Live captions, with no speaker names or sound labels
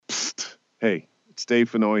Hey, it's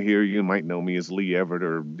Dave Fenoy here. You might know me as Lee Everett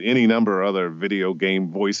or any number of other video game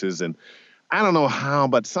voices. And I don't know how,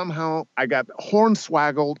 but somehow I got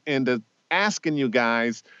hornswaggled into asking you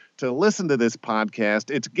guys to listen to this podcast.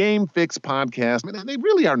 It's Game Fix Podcast. I mean, they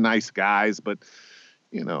really are nice guys, but,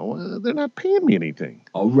 they're not paying me anything.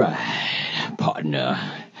 All right, partner.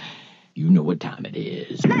 You know what time it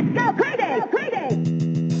is. Let's go crazy! Crazy!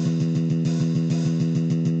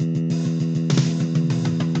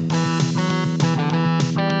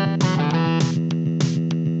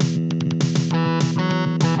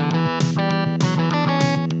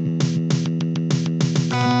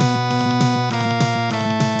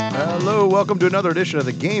 Hello, welcome to another edition of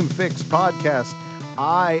the Game Fix Podcast.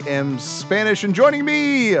 I am Spanish, and joining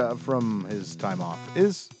me from his time off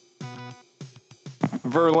is...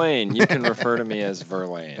 Verlaine. You can refer to me as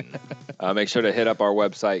Verlaine. Make sure to hit up our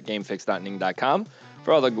website, gamefix.ning.com,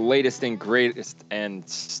 for all the latest and greatest and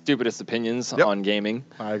stupidest opinions on gaming.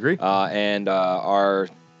 I agree. And our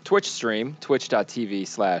Twitch stream,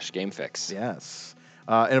 twitch.tv/gamefix. Yes.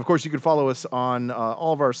 And of course, you can follow us on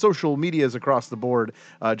all of our social medias across the board.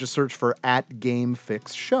 Just search for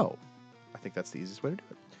 @GameFixShow. I think that's the easiest way to do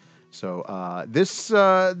it. So this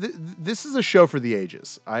is a show for the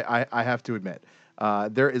ages. I have to admit.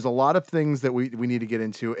 There is a lot of things that we need to get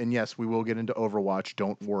into, and yes, we will get into Overwatch.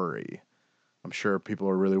 Don't worry. I'm sure people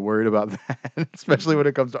are really worried about that, especially when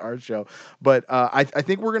it comes to our show. But I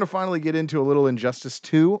think we're going to finally get into a little Injustice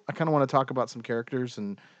 2. I kind of want to talk about some characters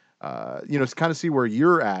and kind of see where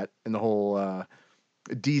you're at in the whole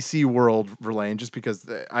DC world, Verlaine, just because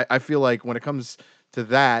I feel like when it comes to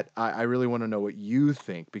that, I really want to know what you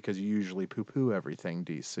think, because you usually poo-poo everything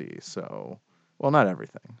DC. So, well, not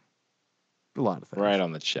everything. A lot of things. Right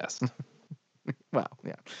on the chest. Well,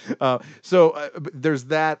 yeah. So there's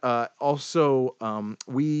that. Also,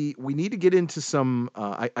 we need to get into some.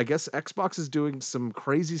 I guess Xbox is doing some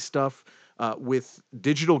crazy stuff with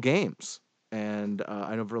digital games, and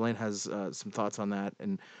I know Verlaine has some thoughts on that,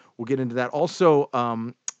 and we'll get into that. Also,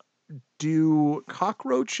 do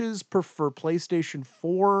cockroaches prefer PlayStation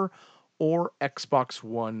 4 or Xbox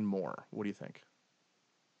One more? What do you think?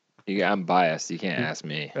 I'm biased. You can't ask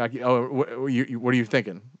me. What are you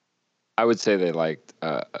thinking? I would say they liked.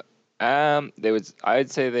 I'd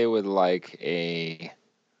say they would like a.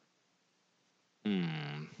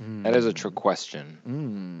 That is a trick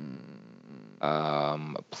question.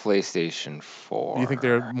 PlayStation 4. Do you think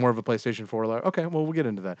they're more of a PlayStation 4? Okay, well, we'll get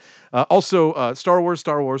into that. Also, Star Wars.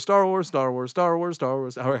 How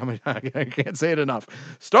many? I can't say it enough.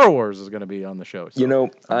 Star Wars is going to be on the show.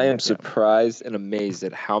 So, I am surprised and amazed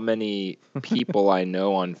at how many people I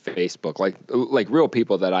know on Facebook, like real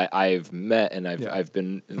people that I've met and I've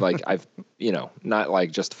been like not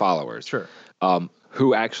like just followers. Sure.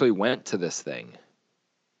 Who actually went to this thing.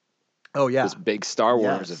 Oh yeah, this big Star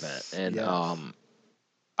Wars event, and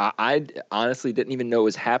I honestly didn't even know it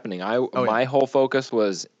was happening. My whole focus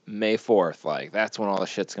was May 4th, like that's when all the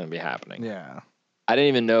shit's gonna be happening. Yeah, I didn't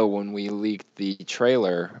even know when we leaked the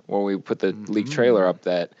trailer, when we put the leaked trailer up,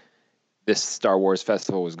 that this Star Wars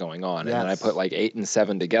festival was going on, and then I put like 8 and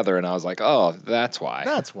 7 together, and I was like, oh, that's why.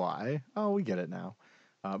 That's why. Oh, we get it now.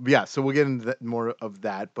 Yeah, so we'll get into more of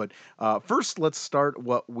that. But first, let's start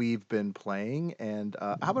what we've been playing. And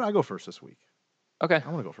how about I go first this week? Okay. I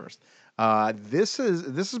want to go first. This has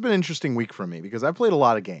been an interesting week for me because I've played a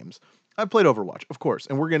lot of games. I've played Overwatch, of course,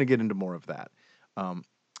 and we're going to get into more of that.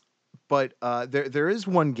 But there is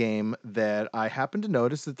one game that I happened to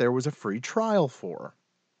notice that there was a free trial for.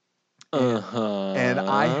 And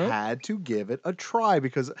I had to give it a try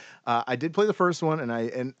because I did play the first one,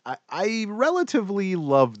 and I relatively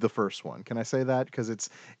loved the first one. Can I say that? Because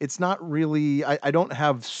it's not really, I don't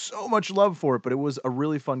have so much love for it, but it was a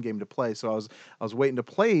really fun game to play. So I was waiting to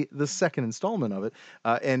play the second installment of it.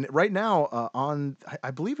 And right now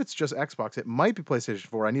I believe it's just Xbox. It might be PlayStation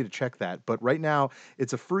 4. I need to check that. But right now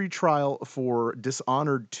it's a free trial for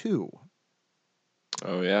Dishonored 2.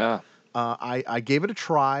 Oh yeah. I gave it a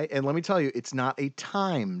try, and let me tell you, it's not a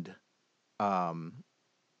timed, what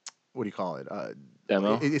do you call it?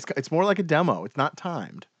 Demo? It's more like a demo. It's not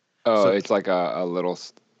timed. Oh, so it's like a little.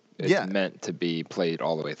 It's meant to be played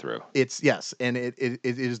all the way through. Yes, and it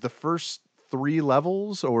is the first 3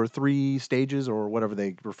 levels or 3 stages or whatever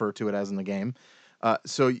they refer to it as in the game.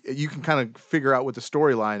 So you can kind of figure out what the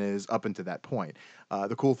storyline is up until that point.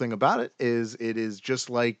 The cool thing about it is just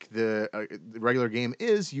like the regular game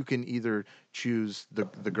is. You can either choose the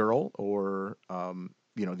girl or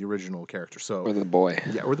the original character. So or the boy.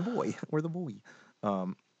 Yeah, or the boy.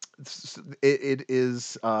 it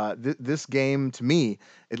is this game to me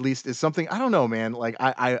at least is something I don't know, man. Like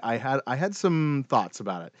I had some thoughts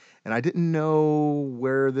about it, and I didn't know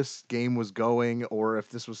where this game was going or if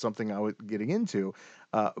this was something I was getting into.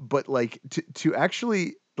 But like to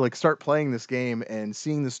actually like start playing this game and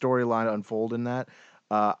seeing the storyline unfold in that,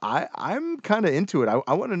 I'm kind of into it.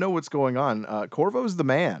 I want to know what's going on. Corvo's the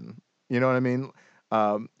man. You know what I mean?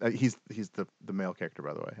 He's the male character,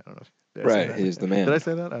 by the way. I don't know. Did I say Right, that? he's the Did I man.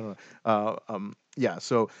 say that? I don't know. Yeah.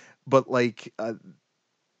 So, but like,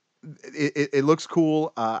 it looks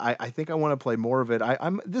cool. I think I want to play more of it.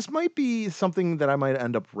 I'm. This might be something that I might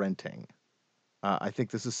end up renting. I think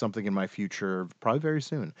this is something in my future, probably very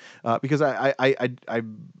soon, because I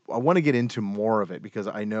want to get into more of it because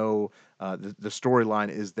I know the storyline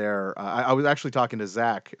is there. I was actually talking to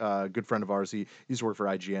Zach, a good friend of ours. He used to work for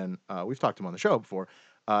IGN. We've talked to him on the show before.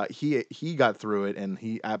 He got through it and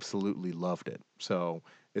he absolutely loved it. So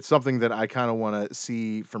it's something that I kind of want to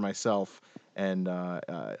see for myself and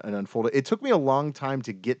unfold it. It took me a long time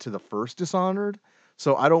to get to the first Dishonored,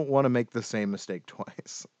 so I don't want to make the same mistake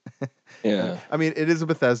twice. Yeah. I mean, it is a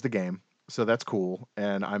Bethesda game, so that's cool,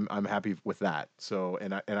 and I'm happy with that. So,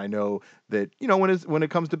 and I know that when it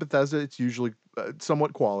comes to Bethesda, it's usually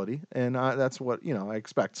somewhat quality, and that's what I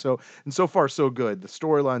expect. So, and so far so good. The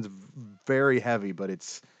storyline's very heavy, but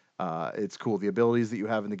it's cool. The abilities that you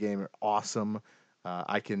have in the game are awesome.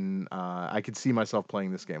 I can see myself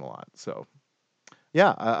playing this game a lot. So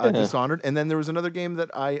yeah, Yeah. Dishonored, and then there was another game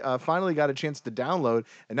that I finally got a chance to download,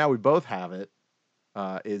 and now we both have it.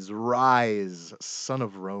 Is Rise, Son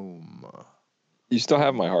of Rome. You still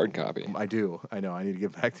have my hard copy. I do. I know. I need to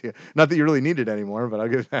get back to you. Not that you really need it anymore, but I'll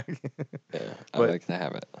get it back. Yeah, I But like to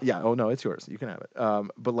have it. yeah. Oh no, it's yours. You can have it.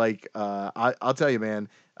 But like, I'll tell you, man.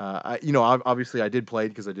 Obviously I did play it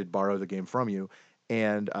because I did borrow the game from you,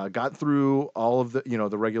 and got through all of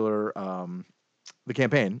the regular the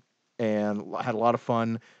campaign and had a lot of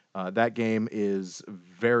fun. That game is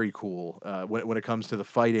very cool when it comes to the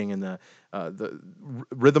fighting and the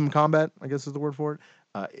rhythm combat, I guess is the word for it.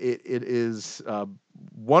 It is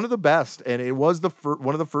one of the best, and it was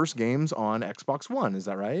one of the first games on Xbox One. Is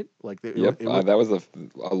that right? Like Yep, it was that was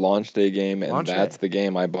a launch day game, and launch that's day. the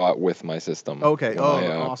game I bought with my system Okay. when Oh,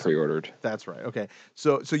 I awesome. pre-ordered. That's right. Okay.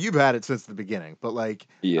 So you've had it since the beginning, but like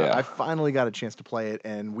I Yeah. finally got a chance to play it,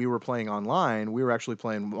 and we were playing online. We were actually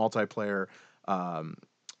playing multiplayer um,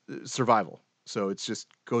 survival. So it's just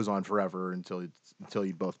goes on forever until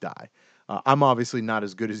you both die. I'm obviously not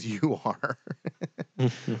as good as you are,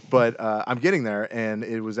 but I'm getting there, and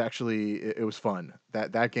it was fun.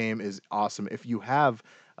 That game is awesome. If you have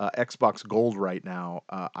Xbox Gold right now,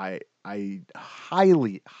 I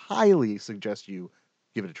highly suggest you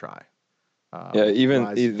give it a try. Yeah, even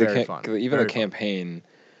Rise, very fun, even the very fun. campaign.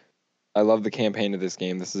 I love the campaign of this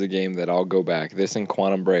game. This is a game that I'll go back. This and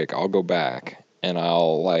Quantum Break, I'll go back and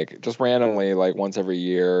I'll like just randomly like once every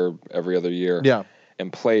year, every other year, Yeah,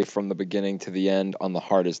 and play from the beginning to the end on the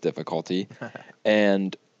hardest difficulty.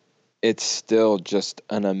 And it's still just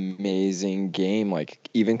an amazing game. Like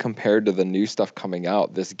even compared to the new stuff coming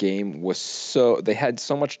out, this game was they had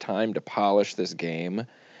so much time to polish this game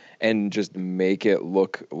and just make it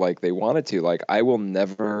look like they wanted to. Like I will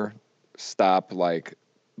never stop like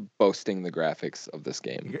boasting the graphics of this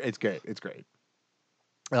game. it's great. It's great.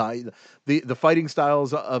 Uh, the fighting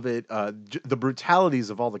styles of it, the brutalities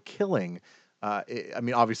of all the killing. I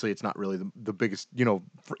mean, obviously, it's not really the biggest,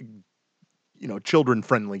 children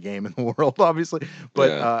friendly game in the world, obviously. But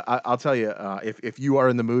Yeah. I'll tell you, if you are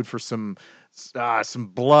in the mood for some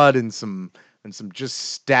blood and some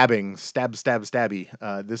just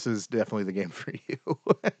stabby, this is definitely the game for you.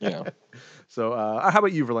 Yeah. So, how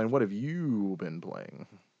about you, Verlaine? What have you been playing?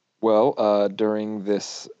 Well, during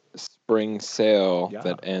this spring sale Yeah.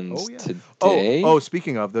 that ends Oh yeah. today.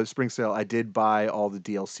 Speaking of the spring sale, I did buy all the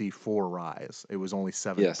DLC for Rise. It was only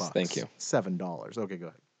Yes, thank you. $7. Okay,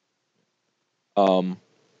 go ahead.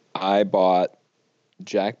 I bought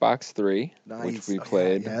Jackbox 3, which Nice. we Oh, yeah,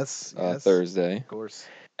 played yes. Thursday. Of course.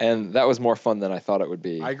 And that was more fun than I thought it would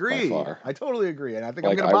be I by agree. far. I totally agree, and I think I'm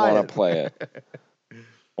Like gonna I buy want to it. play it.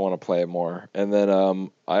 I want to play it more. And then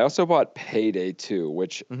I also bought Payday 2,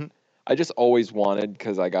 which Mhm. I just always wanted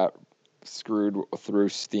because I got screwed through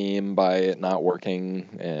Steam by it not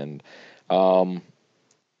working. And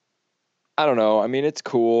I don't know. I mean, it's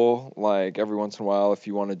cool, like every once in a while if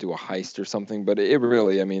you want to do a heist or something, but it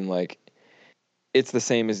really, I mean, like, it's the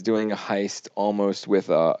same as doing a heist almost with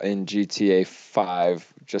in GTA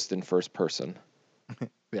 5, just in first person.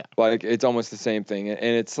 Yeah. Like it's almost the same thing, and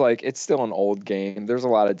it's like it's still an old game. There's a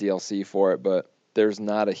lot of DLC for it, but there's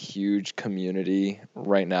not a huge community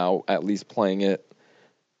right now, at least playing it.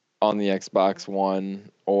 on the Xbox One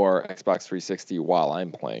or Xbox 360 while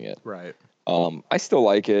I'm playing it. Right. I still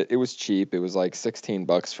like it. It was cheap. It was like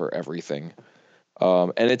 $16 for everything.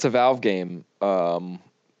 And it's a Valve game.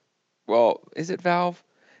 Well, is it Valve?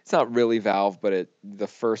 It's not really Valve, but the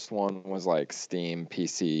first one was like Steam,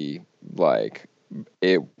 PC, like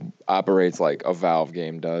it operates like a Valve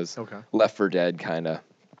game does. Okay. Left 4 Dead kind of.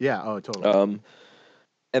 Yeah. Oh, totally.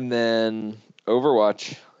 And then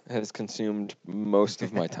Overwatch has consumed most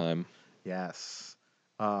of my time. Yes.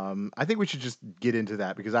 I think we should just get into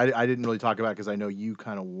that because I didn't really talk about it because I know you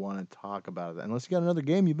kind of want to talk about it. Unless you got another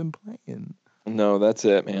game you've been playing. No, that's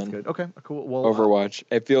it, man. That's good. Okay, cool. Well, Overwatch.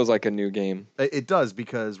 It feels like a new game. It does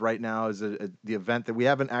because right now is the event that we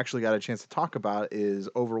haven't actually got a chance to talk about is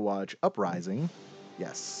Overwatch Uprising.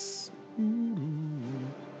 Yes.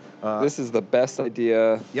 This is the best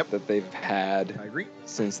idea Yep. that they've had I agree.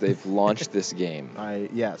 since they've launched this game.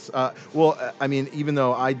 Yes. Well, I mean, even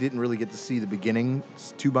though I didn't really get to see the beginning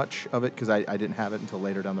too much of it because I didn't have it until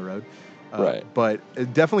later down the road. Right. But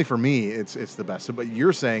definitely for me, it's the best. So, but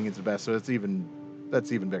you're saying it's the best, so that's even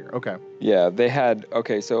bigger. Okay. Yeah, they had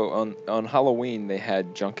so on Halloween they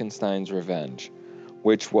had Junkenstein's Revenge,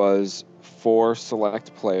 which was 4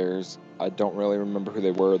 select players. I don't really remember who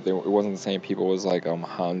they were. It wasn't the same people. It was like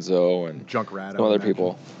Hanzo and Junkrat. some other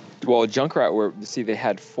people. Well, Junkrat they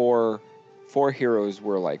had four heroes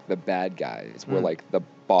were like the bad guys, were like the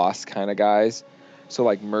boss kind of guys. So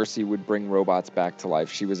like Mercy would bring robots back to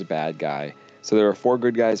life. She was a bad guy. So there were 4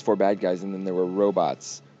 good guys, 4 bad guys, and then there were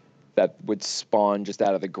robots that would spawn just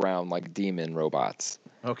out of the ground like demon robots.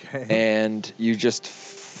 Okay. And you just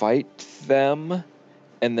fight them,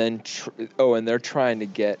 and then and they're trying to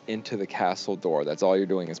get into the castle door. That's all you're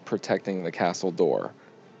doing is protecting the castle door.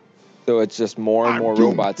 So it's just more and more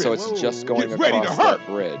robots. So it's just going across that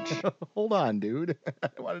bridge. Hold on, dude.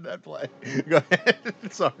 Why did that play? Go ahead.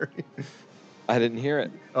 Sorry. I didn't hear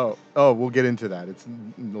it. Oh, we'll get into that. It's a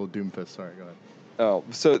little Doomfist. Sorry, go ahead. Oh,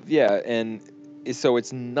 so yeah, and so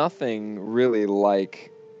it's nothing really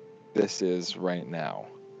like this is right now.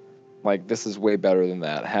 Like, this is way better than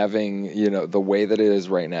that. Having, the way that it is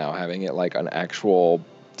right now, having it like an actual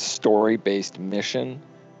story-based mission,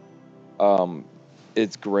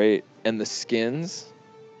 it's great. And the skins,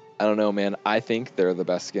 I don't know, man. I think they're the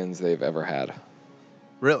best skins they've ever had.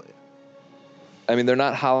 Really? I mean, they're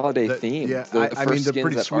not holiday themed. Yeah, They're the I first mean, they're skins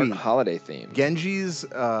pretty that sweet. aren't holiday themed.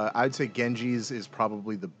 Genji's, I'd say Genji's is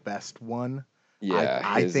probably the best one. Yeah,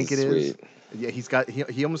 I his think it sweet. is. Yeah,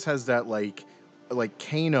 he almost has that like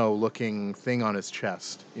Kano looking thing on his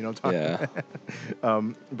chest. You know what I'm talking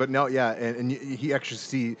about? But no, yeah, and he actually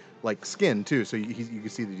see like skin too, so you can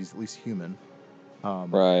see that he's at least human.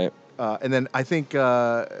 Right. And then I think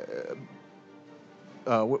what's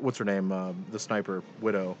her name? The sniper,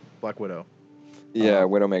 Black Widow. Yeah,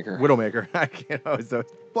 Widowmaker. Widowmaker. I can't always know.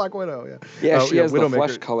 Black Widow. Yeah. Yeah, she has the Widowmaker.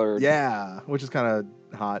 flesh colored. Yeah, which is kind of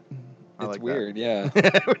hot. I It's like weird. that.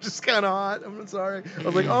 Yeah. Which is kind of hot. I'm sorry. I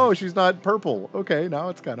was like, oh, she's not purple. Okay, now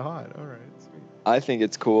it's kind of hot. All right. Sweet. I think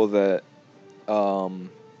it's cool that Soldier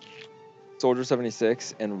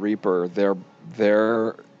 76 and Reaper,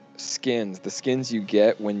 their skins, the skins you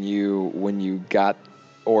get when you got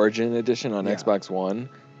Origin Edition on Xbox One,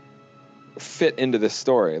 fit into this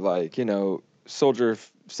story. Like, Soldier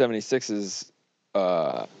 76's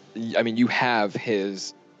I mean, you have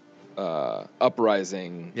his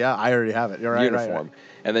Uprising Yeah, I already have it. You're right. uniform. Right.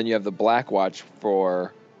 And then you have the Black Watch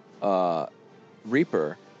for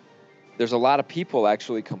Reaper. There's a lot of people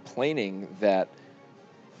actually complaining that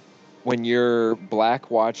when your Black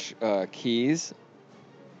Watch keys,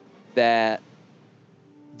 that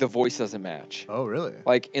the voice doesn't match. Oh, really?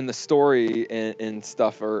 Like in the story and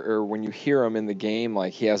stuff, or when you hear him in the game,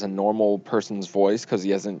 like he has a normal person's voice because he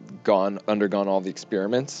hasn't undergone all the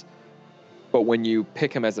experiments. But when you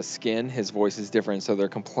pick him as a skin, his voice is different. So they're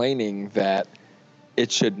complaining that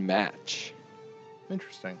it should match.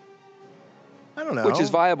 Interesting. I don't know. Which is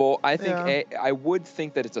viable. I think Yeah. I would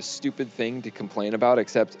think that it's a stupid thing to complain about,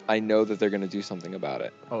 except I know that they're going to do something about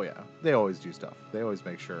it. Oh yeah, they always do stuff. They always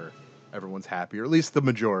make sure everyone's happy, or at least the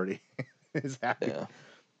majority is happy. Yeah.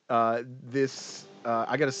 I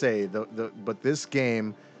gotta say, but this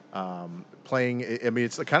game, playing. I mean,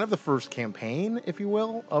 it's kind of the first campaign, if you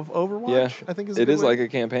will, of Overwatch. Yeah, I think it is like a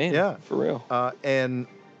campaign. Yeah, for real. And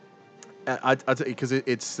I'll tell you, because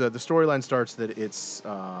it's the storyline starts that it's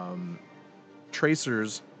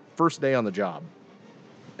Tracer's first day on the job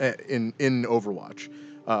in Overwatch.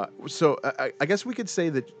 So I guess we could say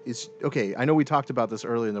that it's okay. I know we talked about this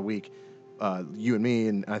earlier in the week, you and me,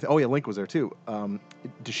 and Link was there too.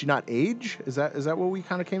 Does she not age? Is that what we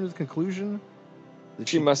kind of came to the conclusion?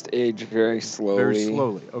 She must age very slowly. Very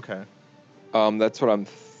slowly. Okay. That's what I'm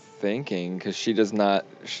thinking, because she does not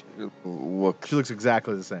look. She looks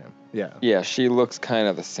exactly the same. Yeah. Yeah, she looks kind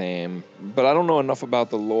of the same, but I don't know enough about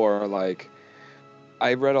the lore. Like,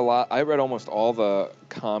 I read a lot. I read almost all the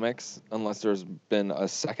comics, unless there's been a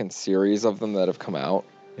second series of them that have come out.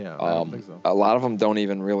 Yeah, I don't think so. A lot of them don't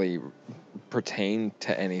even really pertain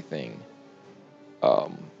to anything.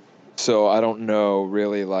 So I don't know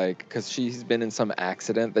really, like, because she's been in some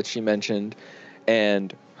accident that she mentioned,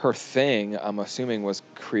 and her thing, I'm assuming, was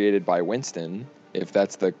created by Winston, if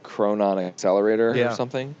that's the Chronon Accelerator Yeah. or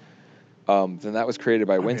something. Then that was created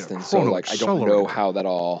by Winston, so, Chrono like, I don't know Accelerator. how that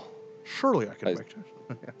all... Surely I can make it.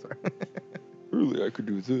 Yeah, sorry. Really, I could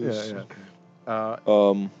do this. Yeah.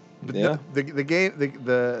 But Yeah. the game,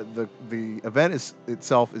 the event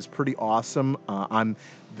itself is pretty awesome.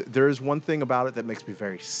 There is one thing about it that makes me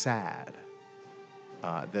very sad.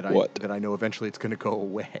 That I know eventually it's going to go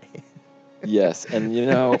away. Yes, and you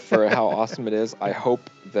know, for how awesome it is, I hope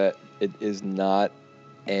that it is not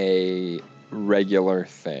a regular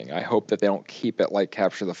thing. I hope that they don't keep it like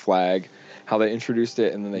Capture the Flag, how they introduced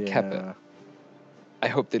it and then they kept it. I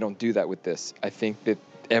hope they don't do that with this. I think that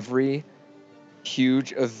every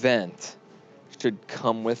huge event should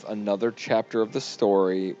come with another chapter of the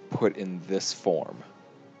story put in this form.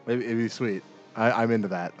 It'd be sweet. I'm into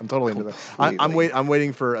that. I'm totally into that. Completely. I'm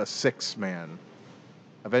waiting for a 6-man.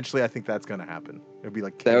 Eventually, I think that's going to happen. It'd be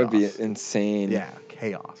like chaos. That would be insane. Yeah,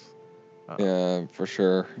 chaos. Yeah, for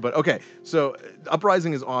sure. But okay, so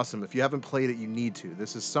Uprising is awesome. If you haven't played it, you need to.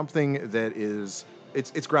 This is something that is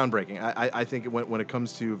it's groundbreaking. I think when it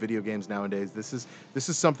comes to video games nowadays, this is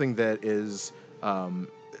something that is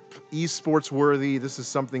esports worthy. This is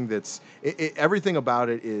something that's everything about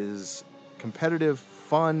it is competitive,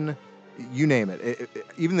 fun. You name it.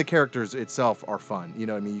 Even the characters itself are fun. You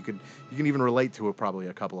know, what I mean, you can even relate to it, probably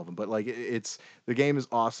a couple of them. But like, the game is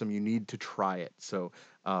awesome. You need to try it. So.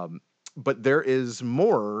 But there is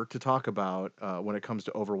more to talk about when it comes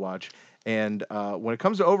to Overwatch, and when it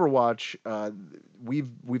comes to Overwatch,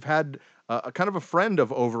 we've had a kind of a friend of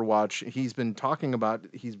Overwatch. He's been talking about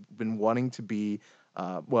he's been wanting to be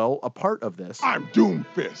a part of this. I'm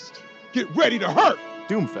Doomfist. Get ready to hurt.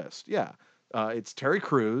 Doomfist, yeah. It's Terry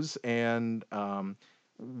Crews, and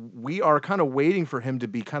we are kind of waiting for him to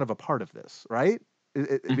be kind of a part of this, right?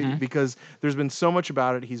 Because there's been so much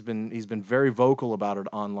about it. He's been very vocal about it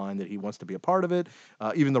online that he wants to be a part of it.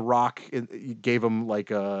 Even The Rock gave him like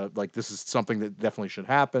this is something that definitely should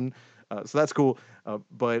happen. So that's cool.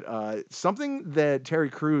 But something that Terry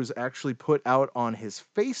Crews actually put out on his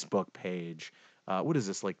Facebook page. What is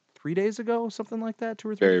this, like 3 days ago, something like that, 2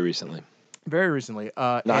 or 3? Very recently. Very recently.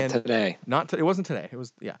 Not today. It wasn't today. It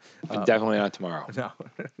was Definitely not tomorrow. No.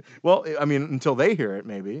 Well, I mean, until they hear it,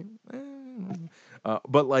 maybe.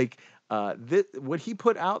 But like what he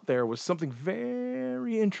put out there was something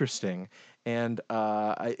very interesting, and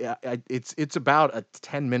it's about a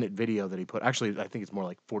 10-minute video that he put. Actually, I think it's more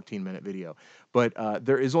like 14-minute video. But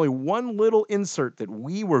there is only one little insert that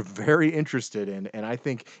we were very interested in, and I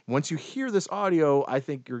think once you hear this audio, I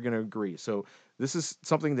think you're going to agree. So this is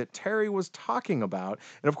something that Terry was talking about,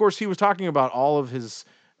 and of course he was talking about all of his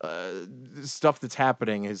stuff that's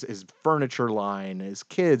happening, his furniture line, his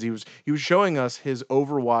kids. He was showing us his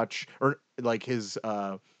Overwatch, or like his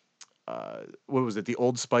what was it, the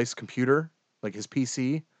Old Spice computer, like his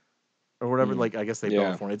PC or whatever. Like, I guess they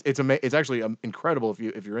built it for him. It's actually incredible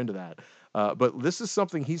if you're into that. But this is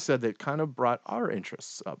something he said that kind of brought our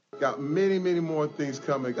interests up. Got many more things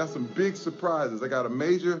coming. Got some big surprises. I got a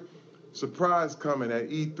major surprise coming at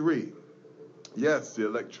E3. Yes, the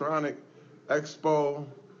Electronic Expo.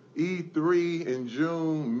 E3 in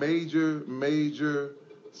June, major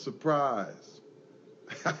surprise.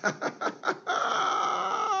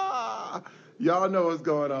 Y'all know what's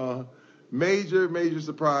going on. Major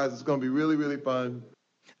surprise. It's going to be really fun.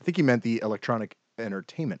 I think he meant the Electronic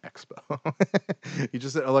Entertainment Expo. He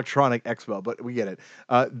just said Electronic Expo, but we get it.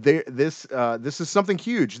 This is something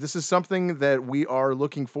huge. This is something that we are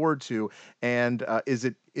looking forward to. And is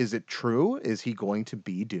it true? Is he going to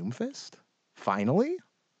be Doomfist finally?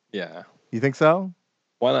 Yeah. You think so?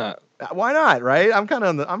 Why not? Why not? Right? I'm kind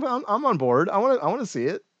of I'm on board. I want to see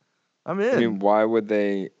it. I'm in. I mean, why would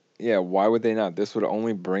they? Yeah, why would they not? This would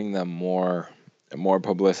only bring them more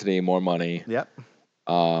publicity, more money. Yep.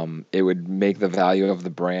 It would make the value of the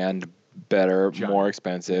brand better, more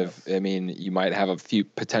expensive. Yes. I mean, you might have a few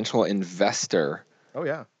potential investor. Oh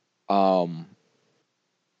yeah.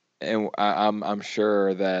 And I'm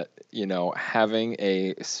sure that, you know, having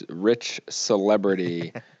a rich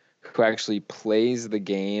celebrity who actually plays the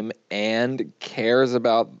game and cares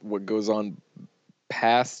about what goes on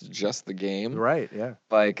past just the game. Right? Yeah.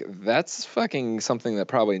 Like that's fucking something that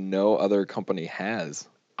probably no other company has.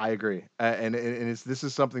 I agree, and this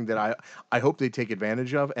is something that I hope they take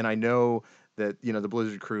advantage of, and I know that the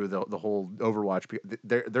Blizzard crew, the whole Overwatch,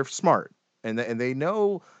 they're smart, and they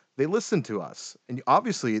know they listen to us, and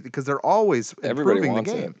obviously because they're always Everybody improving the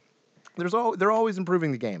wants game. it. They're always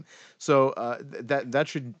improving the game, so that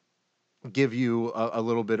should give you a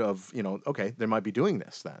little bit of okay, they might be doing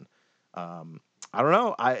this then. I don't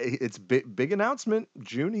know. It's big announcement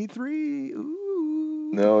June E3. Ooh.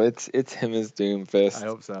 No, it's him as Doomfist. I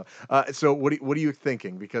hope so. So what are you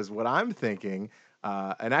thinking? Because what I'm thinking,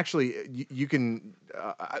 and actually you can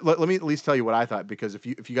let me at least tell you what I thought. Because if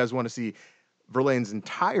you guys want to see Verlaine's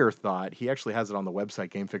entire thought, he actually has it on the website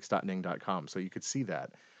gamefix.ning.com, so you could see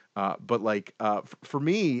that. But like for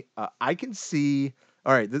me, I can see.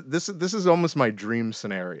 All right, this is almost my dream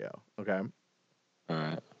scenario. Okay, All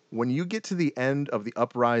right. when you get to the end of the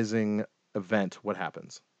Uprising event, what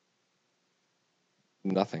happens?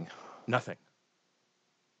 Nothing. Nothing.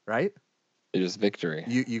 Right? It's just victory.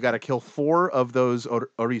 You got to kill 4 of those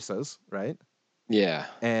Orisas, right? Yeah.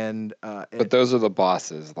 And But those are the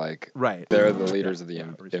bosses. Like right, they're the leaders of the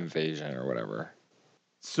Orisa. invasion or whatever.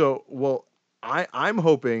 So, well, I'm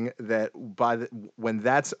hoping that when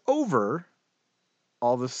that's over,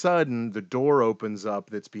 all of a sudden the door opens up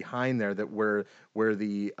that's behind there, that where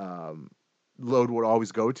the load would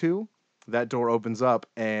always go to. That door opens up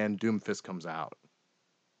and Doomfist comes out.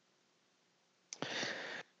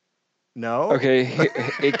 No. Okay,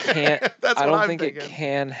 it can't. That's I what don't I'm think it thinking.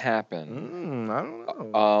 can happen. I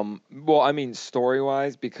don't know. Well, I mean, story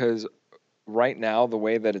wise, because right now the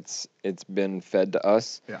way that it's been fed to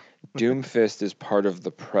us, Yeah. Doomfist is part of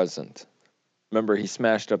the present. Remember, he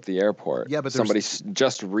smashed up the airport. Yeah, but somebody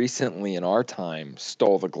just recently in our time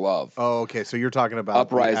stole the glove. Oh, okay. So you're talking about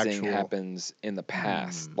Uprising the actual... happens in the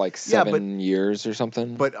past, like Yeah, 7 years or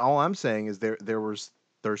something. But all I'm saying is there's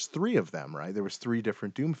 3 of them, right? There was 3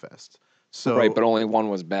 different Doomfists. So right, but only one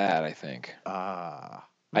was bad, I think.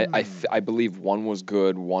 I believe one was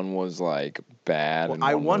good, one was like bad. Well, and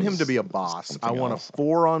I one want him was to be a boss. I something want else. a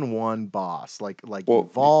 4-on-1 boss, like Well,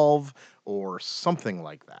 Evolve or something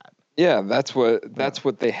like that. Yeah, that's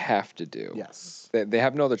what they have to do. Yes. They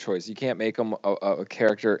have no other choice. You can't make them a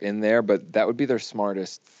character in there, but that would be their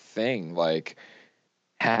smartest thing, like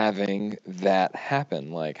having that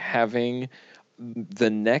happen, like having the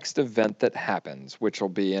next event that happens, which will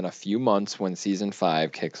be in a few months when season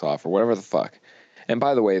 5 kicks off or whatever the fuck. And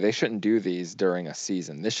by the way, they shouldn't do these during a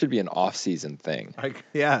season. This should be an off-season thing.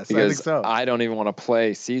 Yes, because I think so. I don't even want to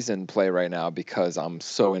play season play right now because I'm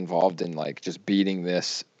so involved in like just beating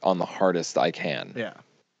this on the hardest I can. Yeah.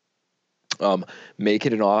 Make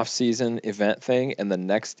it an off-season event thing, and the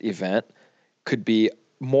next event could be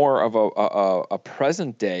more of a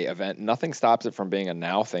present day event. Nothing stops it from being a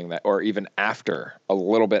now thing, that, or even after, a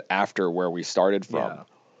little bit after where we started from.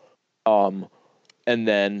 Yeah. And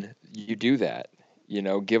then you do that.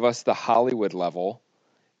 Give us the Hollywood level.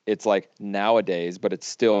 It's like nowadays, but it's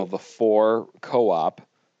still the 4 co-op.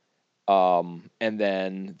 And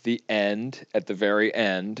then the end, at the very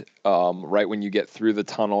end, right when you get through the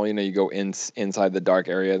tunnel, you go inside the dark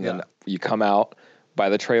area, and then you come out by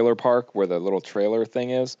the trailer park where the little trailer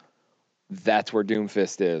thing is. That's where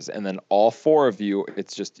Doomfist is. And then all 4 of you,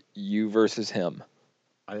 it's just you versus him.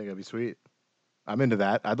 I think that'd be sweet. I'm into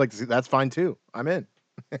that. I'd like to see. That's fine too. I'm in.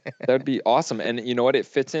 That'd be awesome. And you know what? It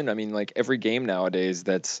fits in. I mean, like every game nowadays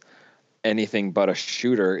that's anything but a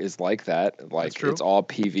shooter is like that. Like it's all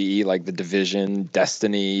PvE, like The Division,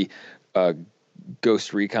 Destiny,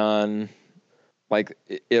 Ghost Recon. Like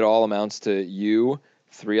it all amounts to you,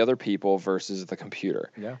 3 other people versus the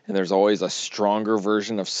computer. Yeah. And there's always a stronger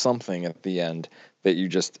version of something at the end that you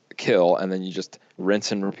just kill, and then you just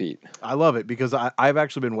rinse and repeat. I love it because I've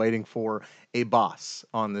actually been waiting for a boss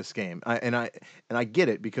on this game, and I get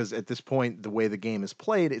it because at this point, the way the game is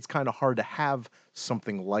played, it's kind of hard to have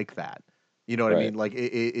something like that. You know what I mean? Like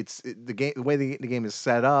the game, the way the game is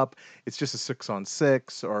set up, it's just a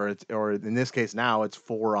 6-on-6, or in this case now it's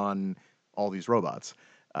 4 on all these robots.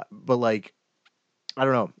 But like, I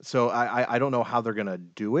don't know. So I don't know how they're gonna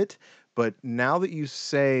do it. But now that you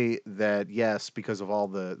say that, yes, because of all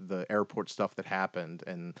the airport stuff that happened,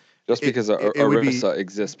 and just because Orisa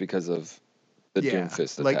exists because of the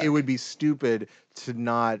Doomfist attack. Like it would be stupid to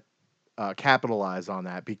not capitalize on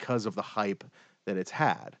that because of the hype that it's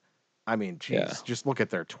had. I mean, geez, just look at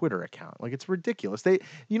their Twitter account. Like it's ridiculous. They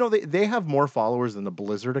have more followers than the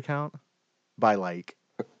Blizzard account by like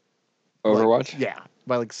Overwatch.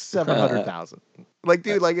 by like 700,000. Like,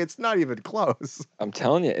 dude, like it's not even close. I'm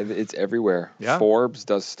telling you, it's everywhere. Yeah. Forbes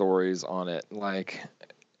does stories on it. Like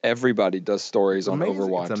everybody does stories on amazing. It's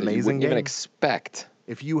Overwatch an that you amazing wouldn't even game. expect.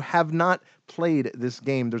 If you have not played this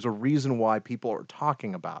game, there's a reason why people are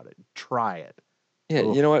talking about it. Try it. Yeah,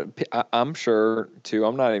 Oof. you know what? I'm sure too.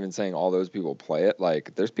 I'm not even saying all those people play it.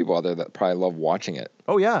 Like, there's people out there that probably love watching it.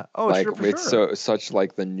 Oh yeah. Oh Like, sure, for it's sure. such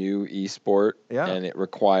like the new esport, Yeah. and it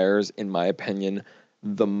requires, in my opinion,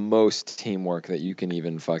 the most teamwork that you can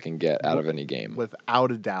even fucking get out of any game.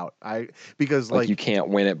 Without a doubt. Because Like, you can't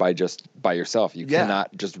win it by yourself. You Yeah.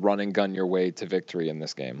 cannot just run and gun your way to victory in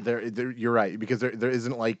this game. there you're right, because there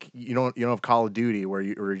isn't like you don't have Call of Duty where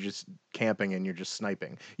you're just camping and you're just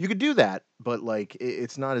sniping. You could do that, but like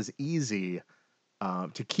it's not as easy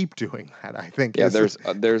to keep doing that. I think. Yeah, This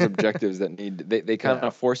is- there's objectives that they kind Yeah.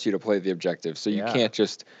 of force you to play the objective, so you Yeah. can't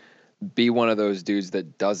just be one of those dudes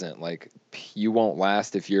that doesn't. Like, you won't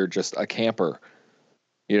last if you're just a camper.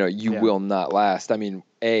 You know, you Yeah. will not last. I mean,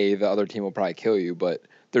 the other team will probably kill you, but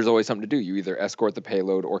there's always something to do. You either escort the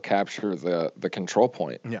payload or capture the control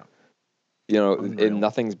point. Yeah. You know, Unreal. and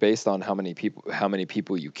nothing's based on how many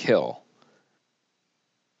people you kill,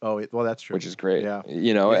 Well, that's true. which is great. Yeah.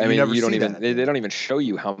 You know, Yeah, I you mean, never you don't see even that. they don't even show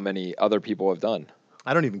you how many other people have done.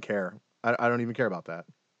 I don't even care. I don't even care about that.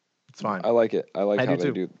 It's fine. I like it. I like I how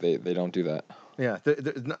do they don't do that. Yeah,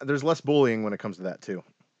 there's less bullying when it comes to that too.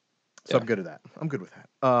 So I'm Yeah. good at that. I'm good with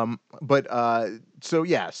that. So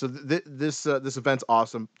yeah, so this event's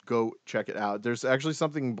awesome. Go check it out. There's actually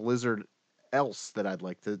something Blizzard else that I'd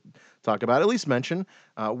like to talk about. At least mention.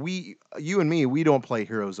 You and me, we don't play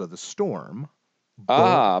Heroes of the Storm.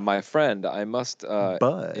 My friend, I must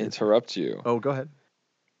But- interrupt you. Oh, go ahead.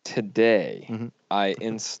 Today, Mhm. I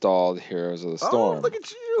installed Heroes of the Oh, Storm, look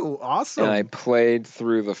at you! Awesome. and I played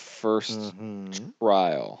through the first Mhm.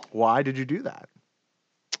 trial. Why did you do that?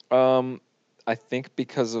 I think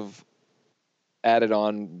because of added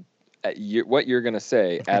on, what you're gonna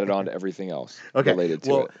say, added on to everything else Okay. related to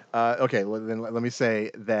Well, it. okay. Well, then let me say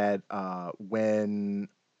that when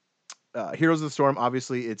Heroes of the Storm,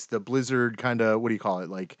 obviously, it's the Blizzard kind of, what do you call it?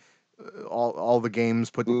 Like all the games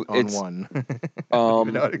put on It's- one. I don't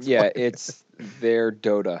even know how to Yeah, explain it. it's their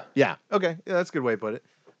Dota, Yeah. Okay. Yeah, that's a good way to put it.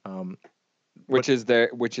 which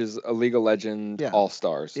is a League of Legends Yeah. All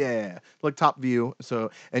Stars. Yeah, like top view. So,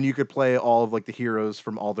 and you could play all of like the heroes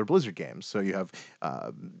from all their Blizzard games. So you have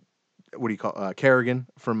what do you call Kerrigan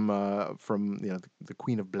from the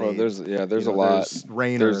Queen of Blades. Well, there's You a know, lot. There's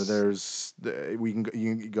Raynor. There's- You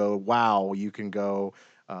can go WoW. You can go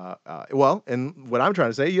well, and what I'm trying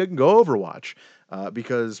to say, you can go Overwatch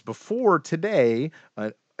because before today,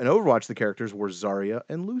 in Overwatch, the characters were Zarya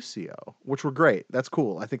and Lucio, which were great. That's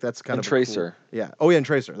cool. I think that's kind And of a cool- Tracer. yeah. Oh yeah, and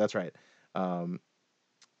Tracer. That's right.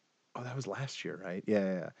 Oh, that was last year, right?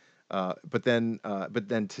 Yeah. But then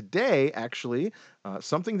today, actually,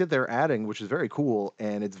 something that they're adding, which is very cool,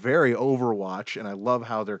 and it's very Overwatch, and I love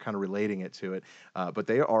how they're kind of relating it to it. But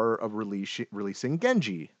they are releasing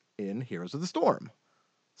Genji in Heroes of the Storm.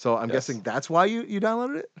 So I'm Yes. guessing that's why you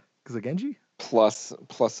downloaded it, because of Genji. plus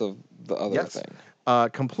of the other Yes. thing.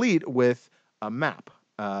 Complete with a map.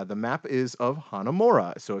 The map is of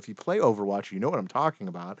Hanamura. So if you play Overwatch, you know what I'm talking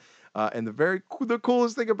about. And the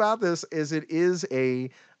coolest thing about this is it is a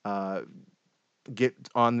get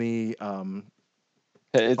on the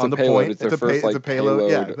It's on a the payload. point. It's their first it's a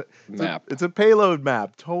payload. Yeah, payload it's map. it's a payload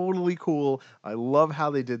map. Totally cool. I love how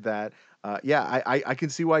they did that. Yeah, I can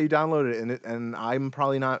see why you downloaded it, and I'm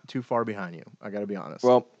probably not too far behind you. I got to be honest.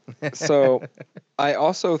 Well, so I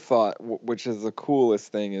also thought, which is the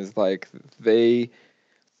coolest thing, is like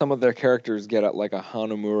some of their characters get like a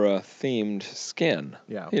Hanamura themed skin.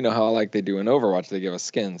 Yeah. You know how like they do in Overwatch, they give us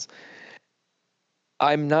skins.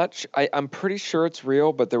 I'm pretty sure it's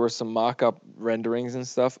real, but there were some mock-up renderings and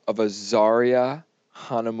stuff of a Zarya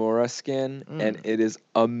Hanamura skin, and it is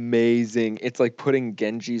amazing. It's like putting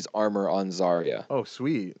Genji's armor on Zarya. Oh,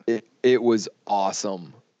 sweet. It was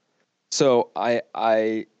awesome. So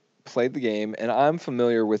I played the game, and I'm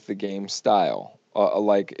familiar with the game style.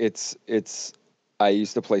 Like it's I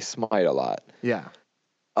used to play Smite a lot. Yeah.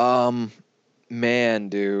 Man,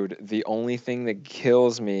 dude, the only thing that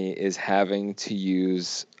kills me is having to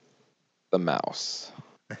use the mouse.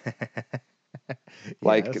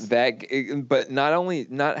 Like Yes. that, but not only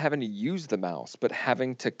not having to use the mouse, but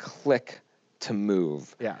having to click to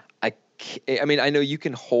move. Yeah. I mean, I know you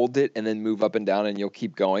can hold it and then move up and down and you'll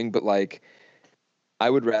keep going, but like, I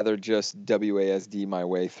would rather just WASD my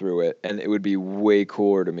way through it, and it would be way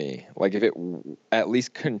cooler to me. Like if it at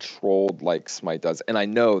least controlled like Smite does, and I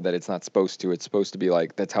know that it's not supposed to. It's supposed to be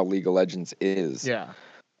like that's how League of Legends is. Yeah.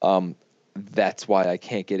 that's why I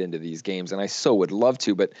can't get into these games, and I so would love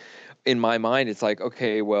to, but in my mind, it's like,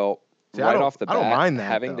 okay, well, See, right off the I don't bat, mind that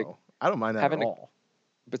having though. I don't mind that at having to, all.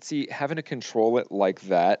 but see, having to control it like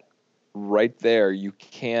that, right there, you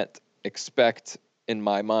can't expect, in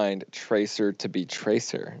my mind, Tracer to be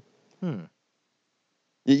Tracer.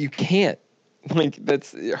 You can't. Like,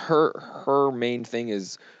 that's her main thing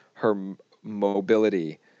is her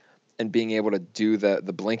mobility and being able to do the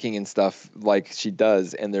blinking and stuff like she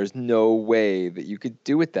does, and there's no way that you could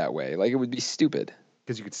do it that way. Like, it would be stupid.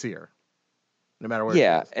 Because you could see her, no matter where.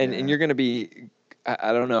 Yeah, She is. and you're gonna be.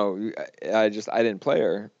 I don't know. I didn't play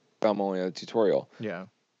her. I'm only a tutorial. Yeah.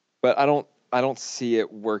 But I don't see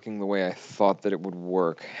it working the way I thought that it would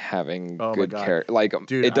work, having Oh my good God. character. Like,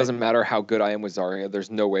 Dude, it doesn't matter how good I am with Zarya.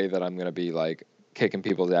 There's no way that I'm gonna be like kicking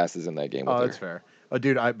people's asses in that game with Oh, her. that's fair. Oh,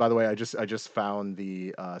 dude, by the way, I just found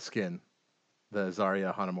the skin, the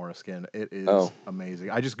Zarya Hanamura skin. It is amazing.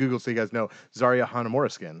 I just Googled, so you guys know, Zarya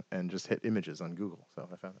Hanamura skin, and just hit images on Google. So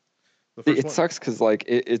I found it. The first It one. sucks because like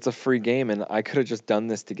it's a free game, and I could have just done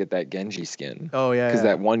this to get that Genji skin. Oh yeah. Because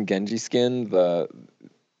that one Genji skin, the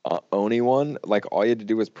Oni one, like all you had to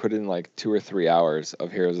do was put in like 2 or 3 hours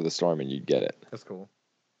of Heroes of the Storm, and you'd get it. That's cool.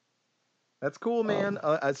 That's cool, man.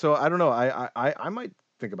 So I don't know. I might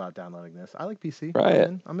think about downloading this. I like PC. Try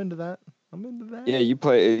it. I'm into that. Yeah, you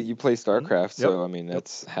play StarCraft, Yep. so I mean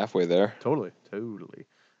that's halfway there. Totally.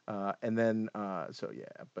 And then so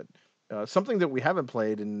yeah, but something that we haven't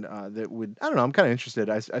played and that would, I don't know, I'm kind of interested.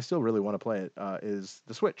 I still really want to play it. Is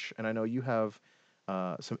the Switch, and I know you have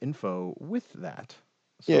some info with that.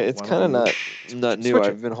 So Yeah, it's why kind don't of we not new. switch it?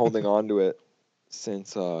 I've been holding on to it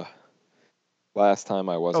since last time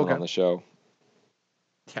I wasn't Okay. on the show.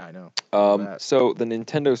 Yeah, I know. That. So the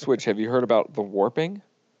Nintendo Switch, have you heard about the warping?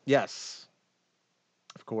 Yes.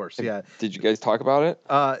 Of course, yeah. Did you guys talk about it?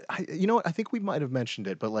 You know what? I think we might have mentioned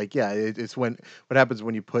it, but like, yeah, it's what happens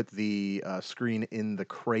when you put the screen in the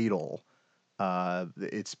cradle.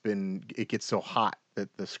 It gets so hot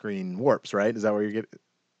that the screen warps. Right? Is that where you get?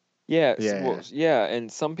 Yeah, Yeah. well, yeah, and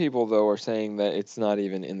some people though are saying that it's not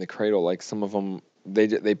even in the cradle. Like some of them,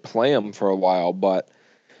 they play them for a while, but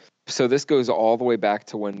so this goes all the way back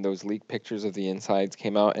to when those leaked pictures of the insides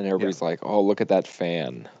came out, and everybody's like, "Oh, look at that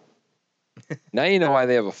fan." Now you know why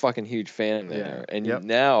they have a fucking huge fan there, and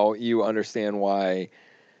now you understand why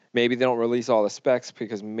maybe they don't release all the specs,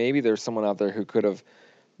 because maybe there's someone out there who could have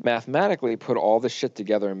mathematically put all this shit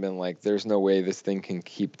together and been like, "There's no way this thing can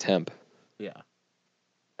keep temp." Yeah.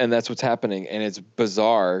 And that's what's happening, and it's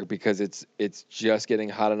bizarre because it's just getting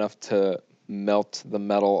hot enough to melt the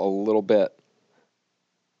metal a little bit.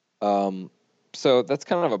 So that's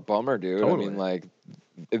kind of a bummer, dude. Totally. I mean, like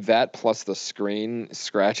that plus the screen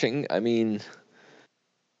scratching. I mean,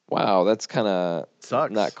 wow, that's kind of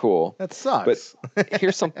not cool. That sucks. But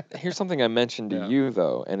here's something I mentioned to you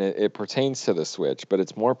though, and it pertains to the Switch, but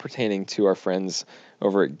it's more pertaining to our friends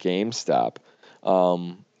over at GameStop.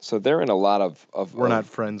 So they're in a lot of We're not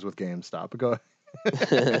friends with GameStop. Go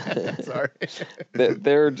ahead. Sorry.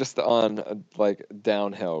 They're just on like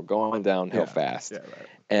going downhill fast. Yeah, right.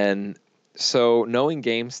 And so knowing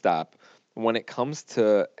GameStop, when it comes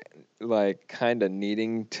to like kind of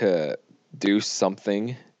needing to do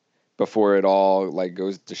something before it all like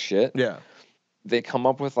goes to shit, they come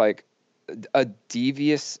up with like a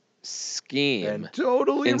devious scheme and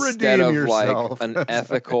totally instead redeem of yourself. like an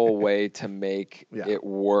ethical way to make it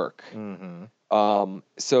work. Mm-hmm.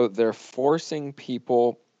 So they're forcing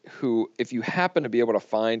people who, if you happen to be able to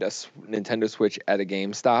find a Nintendo Switch at a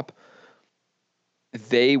GameStop,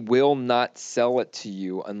 they will not sell it to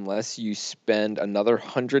you unless you spend another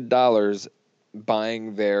 $100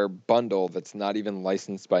 buying their bundle that's not even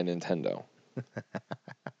licensed by Nintendo.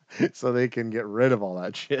 So they can get rid of all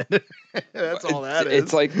that shit. That's all that is.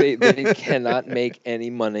 It's like they cannot make any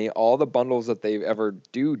money. All the bundles that they ever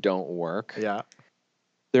do don't work. Yeah.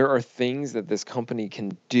 There are things that this company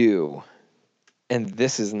can do, and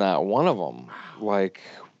this is not one of them. Like,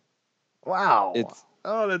 wow.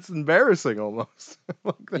 That's embarrassing almost.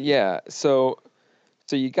 Yeah. So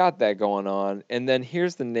you got that going on, and then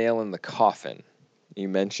here's the nail in the coffin. You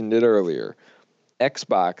mentioned it earlier.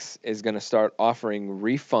 Xbox is going to start offering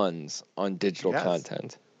refunds on digital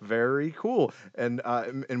content. Very cool. And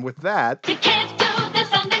with that, You can't do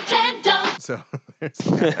this on Nintendo. So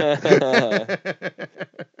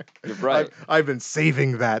You're right. I've been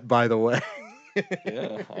saving that, by the way.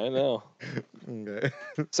 Yeah, I know. Okay.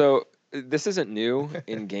 So this isn't new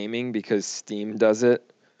in gaming because Steam does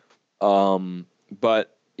it.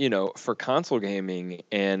 But you know, for console gaming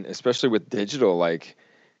and especially with digital, like,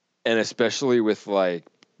 and especially with like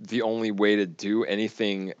the only way to do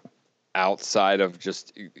anything outside of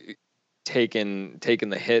just taking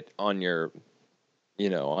the hit on your,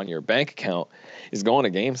 on your bank account is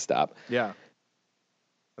going to GameStop. Yeah.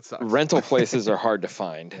 That sucks. Rental places are hard to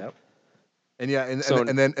find. Yep. And yeah, and So-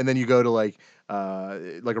 then you go to like a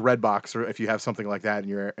Redbox, or if you have something like that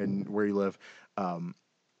in where you live,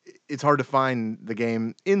 it's hard to find the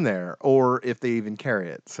game in there, or if they even carry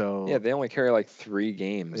it. So Yeah, they only carry like 3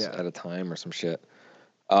 games Yeah. at a time or some shit.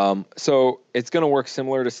 So it's going to work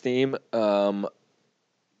similar to Steam,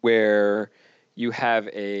 where you have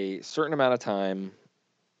a certain amount of time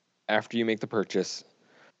after you make the purchase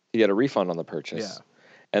to get a refund on the purchase. Yeah.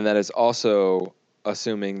 And that is also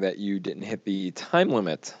assuming that you didn't hit the time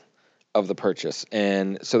limit of the purchase.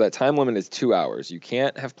 And so that time limit is 2 hours. You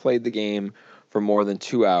can't have played the game for more than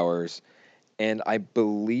 2 hours. And I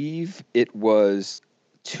believe it was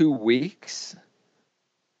 2 weeks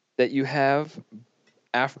that you have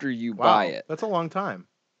after you wow, buy it. that's a long time.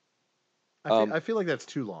 I feel like that's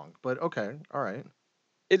too long, but okay, all right.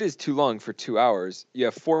 It is too long for 2 hours. You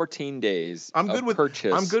have 14 days I'm of good with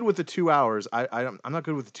purchase. I'm good with the 2 hours. I'm not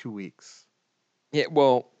good with the 2 weeks. Yeah,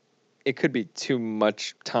 well, it could be too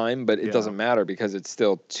much time, but it Yeah. doesn't matter because it's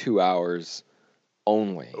still 2 hours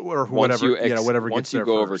only. Or Once whatever, whatever once gets you there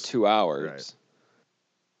go over first. 2 hours, Right.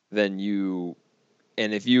 then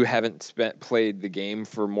and if you haven't played the game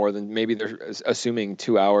for more than, maybe they're assuming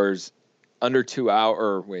 2 hours, under 2 hour,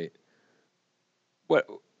 or wait, what?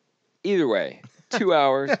 Either way, 2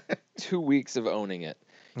 hours, 2 weeks of owning it,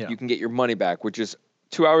 Yeah. you can get your money back, which is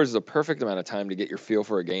 2 hours is a perfect amount of time to get your feel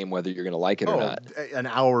for a game, whether you're going to like it or not. An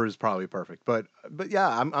hour is probably perfect, but yeah,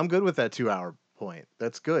 I'm good with that 2 hour point.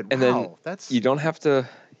 That's good. And wow, then that's you don't have to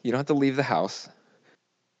leave the house.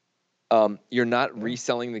 You're not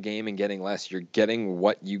reselling the game and getting less. You're getting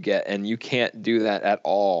what you get, and you can't do that at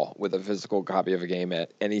all with a physical copy of a game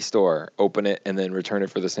at any store. Open it and then return it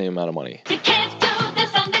for the same amount of money. You can't do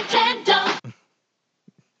this on Nintendo.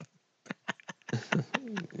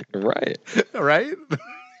 Right. right.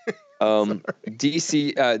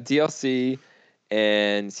 DLC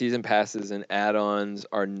and season passes and add-ons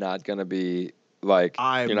are not going to be like,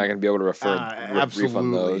 you're not going to be able to refund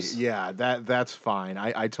Absolutely. those. Yeah, that's fine.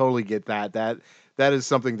 I totally get that. That is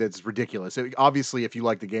something that's ridiculous. Obviously, if you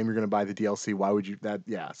like the game, you're going to buy the DLC. Why would you?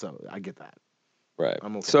 Yeah, so I get that. Right.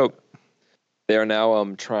 I'm okay So with they are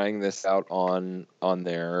now trying this out on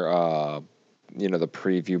their the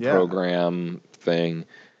preview Yeah. program thing.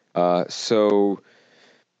 So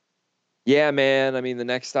yeah, man. I mean, the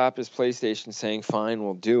next stop is PlayStation saying, "Fine,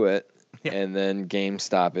 we'll do it," Yeah. and then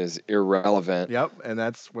GameStop is irrelevant. Yep, and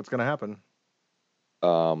that's what's going to happen.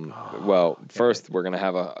 Well, Can't first we're gonna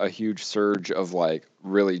have a huge surge of like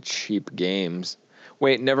really cheap games.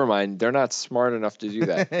 Wait, never mind. They're not smart enough to do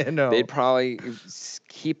that. No. They'd probably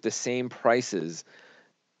keep the same prices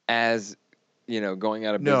as going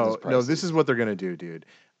out of business prices. No, this is what they're going to do, dude.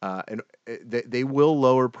 And they will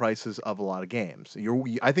lower prices of a lot of games.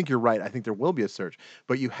 I think you're right. I think there will be a surge,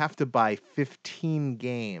 but you have to buy 15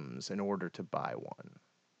 games in order to buy one.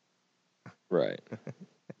 Right.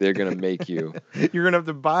 They're gonna make you You're going to have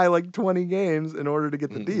to buy like 20 games in order to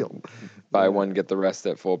get the deal. buy one, get the rest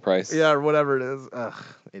at full price. Yeah, or whatever it is. Ugh,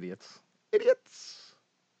 idiots.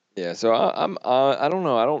 Yeah. So I don't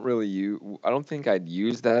know. I don't think I'd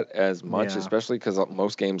use that as much, Yeah. especially because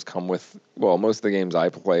most games most of the games I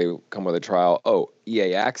play come with a trial. Oh,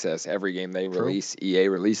 EA Access. Every game they release, EA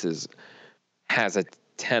releases, has a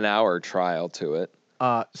 10-hour trial to it.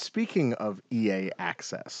 Speaking of EA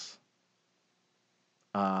Access,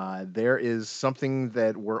 there is something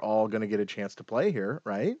that we're all going to get a chance to play here,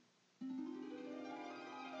 right?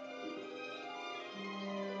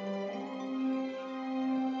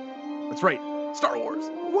 That's right, Star Wars.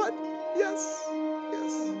 What? Yes,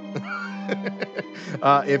 yes.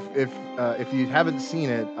 If you haven't seen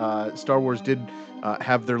it, Star Wars did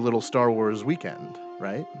have their little Star Wars weekend,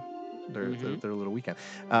 right? Their little weekend,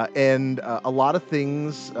 and a lot of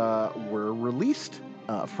things were released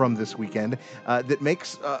from this weekend that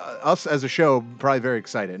makes us as a show probably very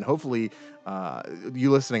excited, and hopefully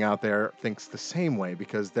you listening out there thinks the same way,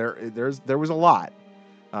 because there was a lot.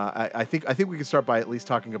 I think we can start by at least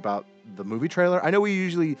talking about the movie trailer. I know we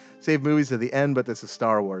usually save movies to the end, but this is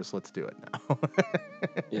Star Wars. Let's do it now.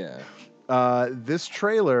 Yeah. This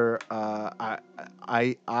trailer,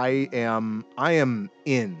 I am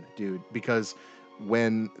in, dude, because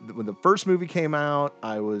when the first movie came out,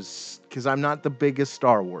 because I'm not the biggest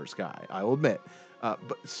Star Wars guy, I will admit.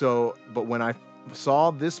 But when I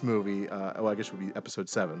saw this movie, I guess it would be Episode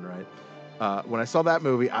 7, right? When I saw that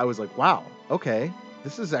movie, I was like, wow, okay,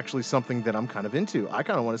 this is actually something that I'm kind of into. I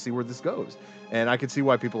kind of want to see where this goes, and I can see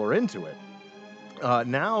why people are into it.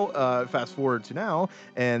 Now, fast forward to now,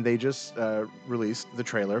 and they just released the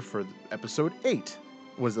trailer for episode 8.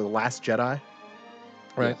 Was it The Last Jedi?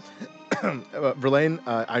 Right. Verlaine,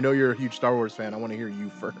 I know you're a huge Star Wars fan. I want to hear you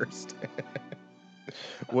first.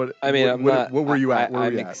 What I mean, I'm not. What were you at? Where were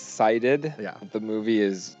I'm you at? excited. Yeah. The movie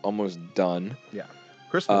is almost done. Yeah.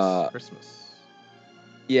 Christmas.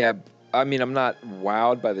 Yeah, I mean, I'm not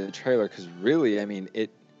wowed by the trailer because really, I mean,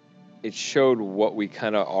 it showed what we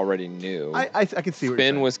kind of already knew. I can see what you're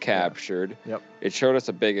Finn saying. was captured. Yeah. Yep. It showed us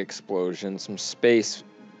a big explosion, some space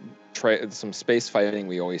fighting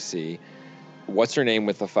we always see. What's her name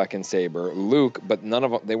with the fucking saber? Luke, but none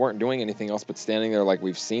of them, they weren't doing anything else but standing there like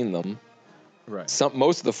we've seen them. Right.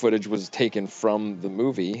 Most of the footage was taken from the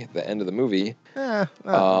movie, the end of the movie.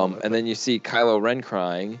 And then you see Kylo Ren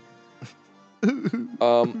crying.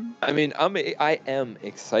 I mean, I am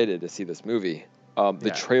excited to see this movie.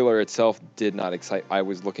 The trailer itself did not excite. I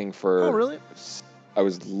was looking for. Oh, really? I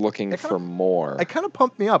was looking for more. It kind of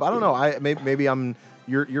pumped me up. I don't know. Maybe I'm.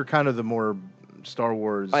 You're kind of the more Star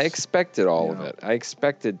Wars. I expected all of it. I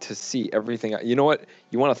expected to see everything. You know what?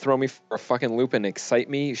 You want to throw me for a fucking loop and excite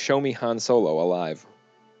me? Show me Han Solo alive.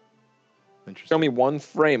 Show me one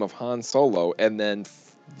frame of Han Solo, and then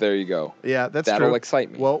there you go. Yeah, that'll true.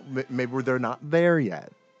 excite me. Well, maybe they're not there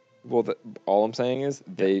yet. Well, all I'm saying is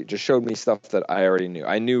they just showed me stuff that I already knew.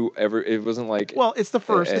 I knew it wasn't like. Well, it's the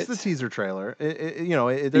first. It's the teaser trailer.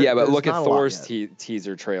 Yeah, but look at Thor's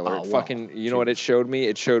teaser trailer. Oh, fucking, you know what it showed me?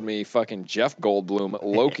 It showed me fucking Jeff Goldblum,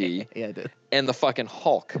 Loki, yeah, it did. And the fucking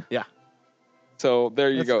Hulk. Yeah. So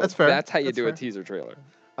there you go. That's fair. That's how you do fair. a teaser trailer.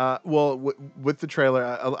 Well, with the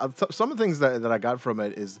trailer, some of the things that I got from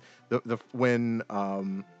it is when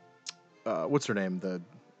what's her name, the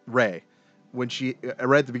Rey, when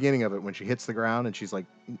right at the beginning of it, when she hits the ground and she's like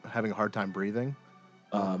having a hard time breathing.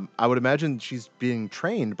 I would imagine she's being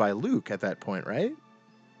trained by Luke at that point, right?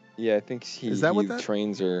 Yeah, I think he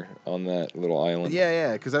trains her on that little island.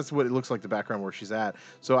 Yeah, because that's what it looks like, the background where she's at.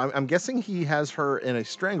 So I'm guessing he has her in a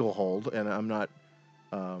stranglehold, and I'm not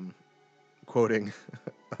quoting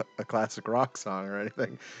a classic rock song or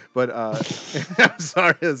anything, but I'm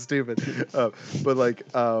sorry, that's stupid. But like,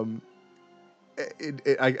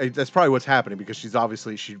 that's probably what's happening, because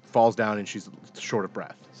she falls down and she's short of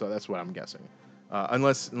breath. So that's what I'm guessing.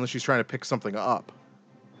 Unless she's trying to pick something up,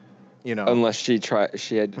 Unless she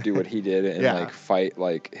had to do what he did and like fight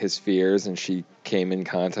like his fears, and she came in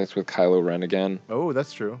contact with Kylo Ren again. Oh,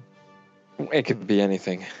 that's true. It could be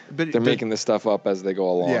anything. But they're making this stuff up as they go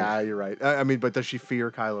along. Yeah, you're right. I mean, but does she fear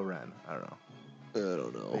Kylo Ren? I don't know. I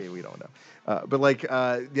don't know. Hey, we don't know. But like,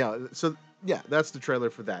 so yeah, that's the trailer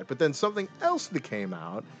for that. But then something else that came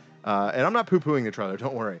out, and I'm not poo-pooing the trailer,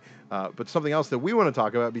 don't worry. But something else that we want to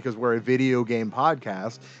talk about, because we're a video game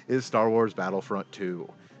podcast, is Star Wars Battlefront 2.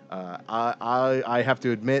 I have to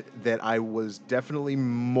admit that I was definitely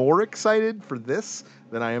more excited for this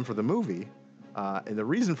than I am for the movie. And the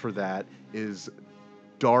reason for that is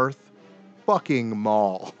Darth fucking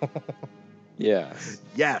Maul. Yes.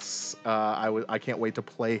 Yes. I can't wait to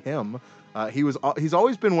play him. He's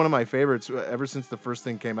always been one of my favorites ever since the first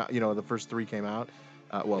thing came out. The first 3 came out.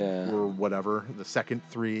 Or whatever. The second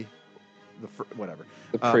 3. Whatever.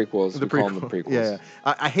 The prequels. We call them the prequels. Yeah.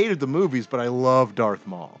 I hated the movies, but I love Darth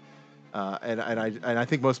Maul. And I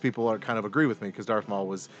think most people kind of agree with me, because Darth Maul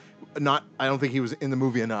was not. I don't think he was in the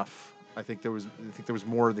movie enough. I think there was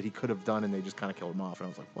more that he could have done, and they just kind of killed him off. And I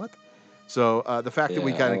was like, what? So the fact that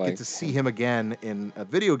we kind of get to see him again in a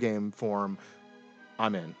video game form,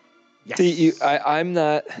 I'm in. Yes. See, I'm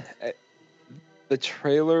not. The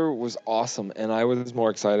trailer was awesome, and I was more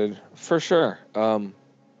excited for sure.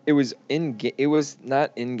 It was It was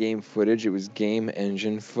not in-game footage. It was game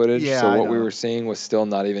engine footage. Yeah, so what we were seeing was still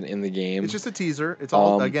not even in the game. It's just a teaser. It's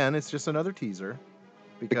all it's just another teaser.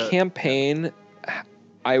 The campaign,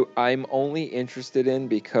 I'm only interested in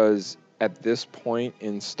because at this point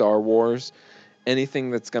in Star Wars, anything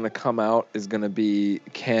that's going to come out is going to be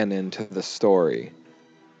canon to the story.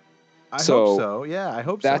 I hope so. Yeah, I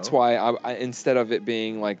hope so. That's why I instead of it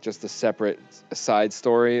being like just a separate side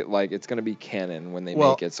story, like it's going to be canon when they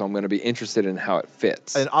make it. So I'm going to be interested in how it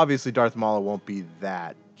fits. And obviously Darth Maul won't be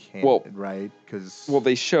that canon, right?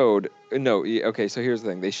 They showed okay. So here's the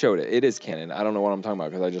thing: they showed it. It is canon. I don't know what I'm talking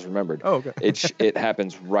about because I just remembered. Oh, okay. It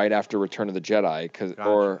happens right after Return of the Jedi,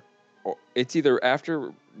 or it's either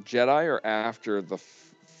after Jedi or after the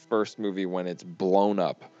first movie when it's blown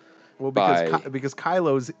up. Well, because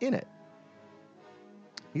Kylo's in it.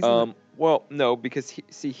 Well, no, because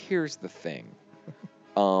here's the thing.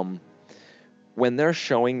 When they're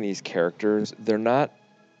showing these characters,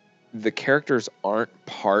 the characters aren't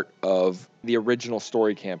part of the original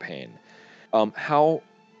story campaign. How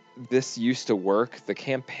this used to work, the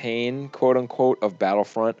campaign, quote unquote, of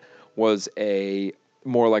Battlefront was a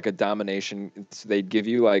more like a domination. So they'd give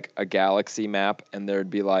you like a galaxy map, and there'd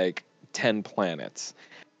be like 10 planets,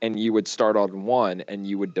 and you would start on one, and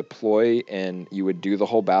you would deploy, and you would do the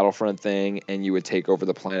whole Battlefront thing, and you would take over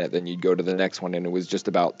the planet. Then you'd go to the next one, and it was just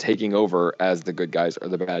about taking over as the good guys or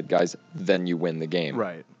the bad guys. Then you win the game.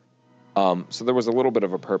 Right. So there was a little bit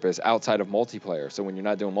of a purpose outside of multiplayer. So when you're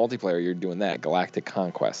not doing multiplayer, you're doing that Galactic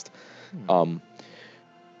Conquest.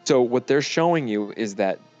 So what they're showing you is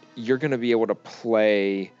that you're going to be able to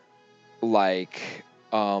play like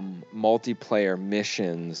multiplayer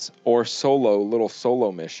missions or little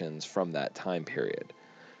solo missions from that time period.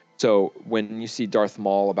 So when you see Darth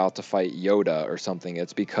Maul about to fight Yoda or something,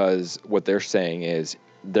 it's because what they're saying is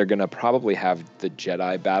they're going to probably have the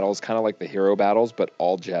Jedi battles, kind of like the hero battles, but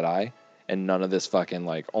all Jedi. And none of this fucking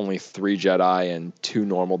like only 3 Jedi and 2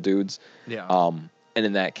 normal dudes. Yeah. And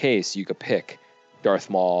in that case, you could pick Darth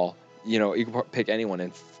Maul. You could pick anyone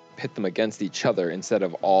and pit them against each other instead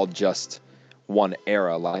of all just one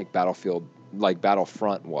era like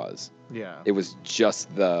Battlefront was. Yeah. It was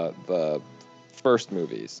just the first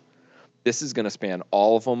movies. This is going to span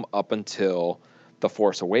all of them up until The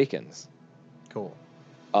Force Awakens. Cool.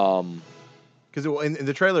 Because in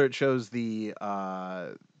the trailer it shows the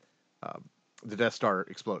Death Star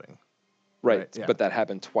exploding. Right. Yeah. But that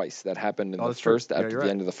happened twice. That happened in the that's true. first, Yeah, after you're the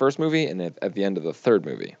right. end of the first movie, and at the end of the third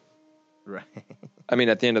movie. Right. I mean,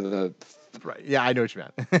 at the end of the Right. Yeah, I know what you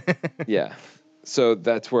meant. yeah. So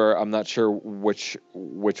that's where I'm not sure which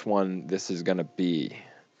one this is going to be.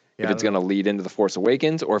 Yeah, If it's going to lead into The Force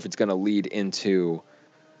Awakens or if it's going to lead into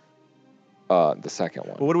the second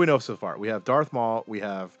one. Well, what do we know so far? We have Darth Maul. We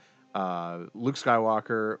have Luke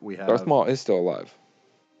Skywalker. We have Darth Maul is still alive.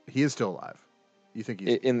 He is still alive. You think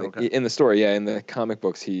he's okay? In the story, yeah, in the comic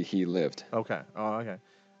books he lived. Okay. Oh, okay.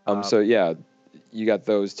 So yeah, you got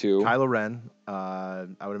those two. Kylo Ren.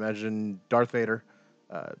 I would imagine Darth Vader.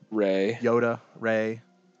 Rey. Yoda. Rey.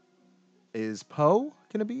 Is Poe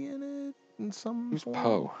gonna be in it in some Who's form?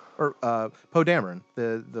 Poe? Or Poe Dameron,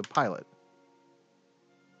 the pilot.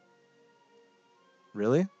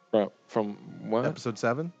 Really? From what? Episode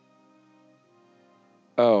 7?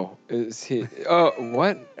 Oh, is he? Oh,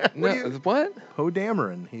 what? No, what? Poe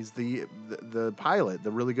Dameron. He's the pilot,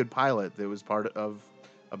 the really good pilot that was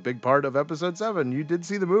a big part of Episode 7. You did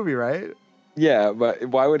see the movie, right? Yeah, but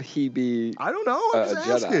why would he be? I don't know. I'm a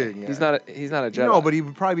just Jedi? asking. He's not a Jedi. No, but he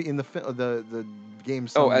would probably be in the game. Oh,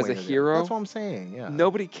 as somewhere a there. hero? That's what I'm saying. Yeah.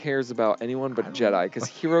 Nobody cares about anyone but Jedi because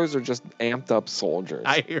heroes are just amped up soldiers,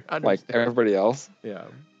 I like understand. everybody else. Yeah.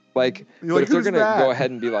 Like, You're but like, if they're "Who's gonna that?" go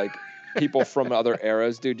ahead and be like people from other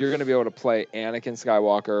eras, dude, you're gonna be able to play Anakin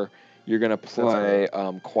Skywalker. You're gonna play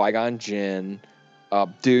Qui-Gon Jinn.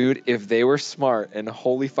 Dude, if they were smart, and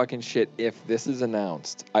holy fucking shit, if this is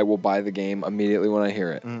announced, I will buy the game immediately when I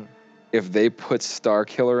hear it. Mm. If they put Star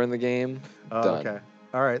Killer in the game, done. Okay.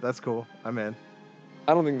 All right. That's cool. I'm in.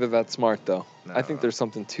 I don't think they're that smart though. I think No. there's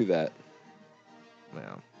something to that.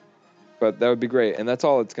 Yeah. But that would be great, and that's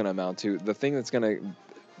all it's gonna amount to. The thing that's gonna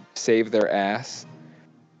save their ass,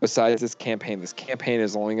 besides this campaign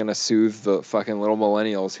is only gonna soothe the fucking little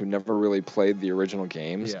millennials who never really played the original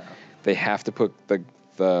games. Yeah. They have to put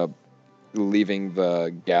the leaving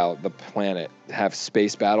the planet, have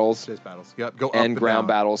space battles Space battles. Yep. Go up and ground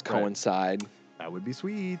down. battles Right. coincide. That would be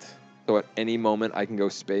sweet. So at any moment I can go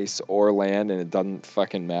space or land, and it doesn't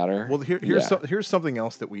fucking matter. Well, here's something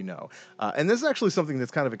else that we know, and this is actually something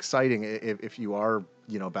that's kind of exciting if you are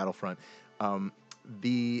Battlefront.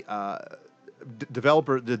 The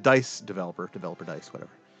developer Dice,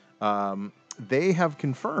 whatever. They have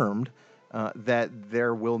confirmed that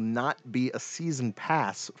there will not be a season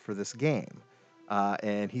pass for this game.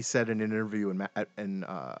 And he said in an interview on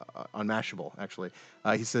Mashable, actually,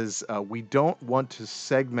 he says, we don't want to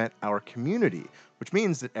segment our community, which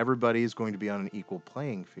means that everybody is going to be on an equal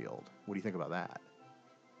playing field. What do you think about that?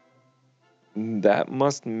 That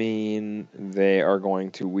must mean they are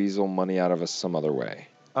going to weasel money out of us some other way.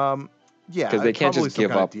 Yeah, Because they can't probably just some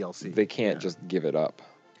give kind of up. DLC. They can't Yeah. just give it up.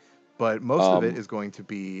 But most of it is going to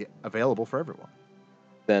be available for everyone.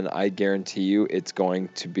 Then I guarantee you it's going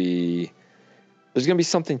to be... There's going to be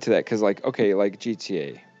something to that. Because, like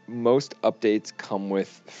GTA, most updates come with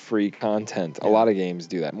free content. A lot of games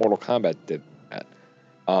do that. Mortal Kombat did that.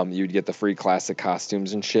 You'd get the free classic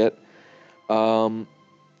costumes and shit. I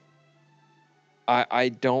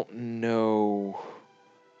don't know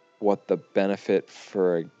what the benefit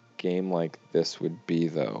for a game like this would be,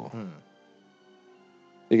 though.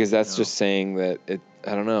 Because that's just saying that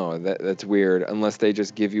I don't know. That's weird. Unless they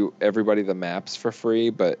just give you everybody the maps for free,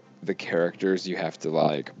 but the characters you have to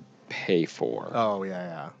like pay for. Oh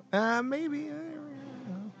yeah. Maybe.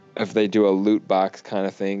 If they do a loot box kind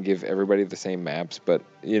of thing, give everybody the same maps, but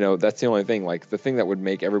that's the only thing. Like the thing that would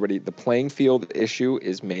make everybody the playing field issue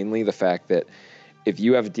is mainly the fact that if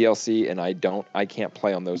you have DLC and I don't, I can't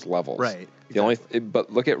play on those levels. Right.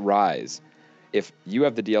 But look at Rise. If you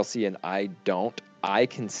have the DLC and I don't, I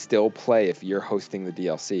can still play if you're hosting the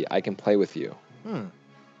DLC. I can play with you.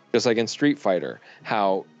 Just like in Street Fighter,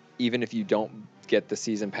 how even if you don't get the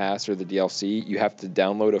season pass or the DLC, you have to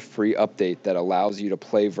download a free update that allows you to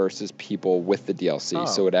play versus people with the DLC. Oh,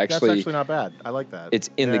 So that's actually not bad. I like that. It's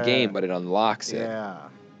in the game, but it unlocks it. Yeah.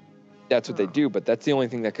 That's what they do, but that's the only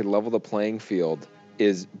thing that could level the playing field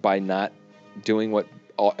is by not doing what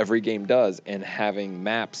every game does and having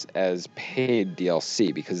maps as paid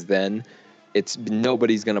DLC, because then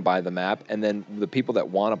nobody's going to buy the map, and then the people that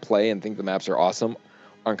want to play and think the maps are awesome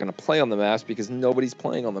aren't going to play on the maps because nobody's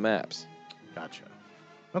playing on the maps. Gotcha.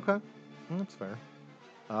 Okay, well, that's fair.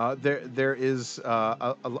 There is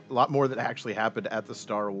a lot more that actually happened at the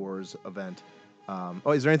Star Wars event.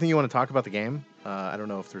 Is there anything you want to talk about the game? I don't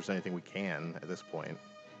know if there's anything we can at this point.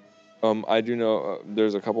 I do know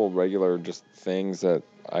there's a couple of regular just things that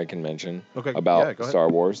I can mention Okay, about go ahead. Star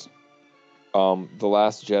Wars. The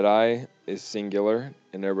Last Jedi is singular,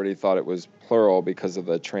 and everybody thought it was plural because of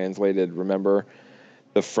the translated. Remember,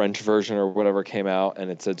 the French version or whatever came out,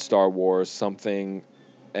 and it said Star Wars something.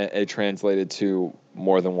 It translated to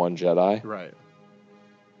more than one Jedi. Right.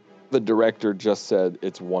 The director just said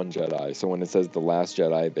it's one Jedi. So when it says The Last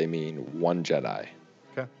Jedi, they mean one Jedi.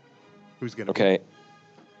 Okay. Who's gonna? Okay.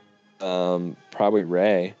 Probably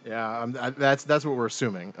Rey. Yeah. That's what we're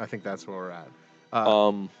assuming. I think that's where we're at.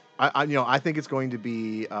 I think it's going to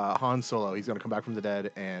be Han Solo. He's going to come back from the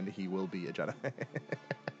dead, and he will be a Jedi.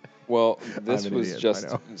 Well, this I'm an was idiot, just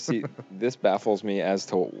I know. see. This baffles me as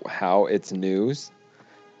to how it's news.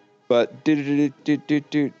 But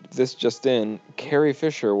this just in: Carrie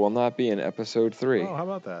Fisher will not be in Episode 3. Oh, how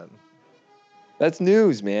about that? That's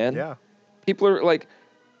news, man. Yeah. People are like,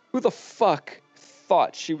 who the fuck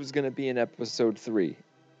thought she was gonna be in Episode 3?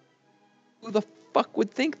 Who the fuck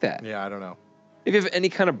would think that? Yeah, I don't know. If you have any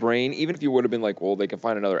kind of brain, even if you would have been like, well, they can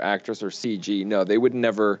find another actress or CG. No, they would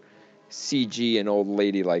never CG an old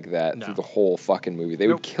lady like that No. through the whole fucking movie. They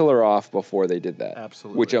Nope. would kill her off before they did that.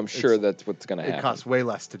 Absolutely. Which I'm sure that's what's going to happen. It costs way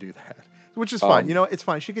less to do that, which is fine. Um, It's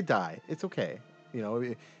fine. She could die. It's okay.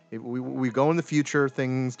 We go in the future,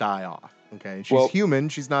 things die off. Okay, she's Well- human.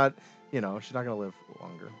 She's not. She's not gonna live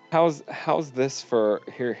longer. How's this for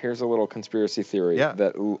here's a little conspiracy theory Yeah.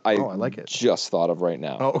 that I like it. just thought of right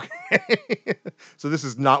now. Oh, okay. So this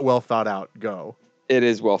is not well thought out. Go. It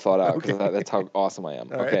is well thought out because Okay. that's how awesome I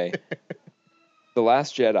am. All right. Okay. The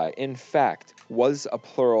Last Jedi, in fact, was a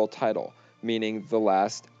plural title, meaning the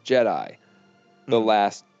Last Jedi. The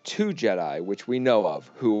last two Jedi, which we know of,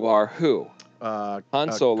 who are who?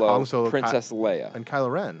 Han Solo, Princess Leia. And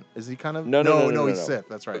Kylo Ren. Is he kind of? No, he's no. Sith.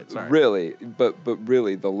 That's right. Sorry. Really, but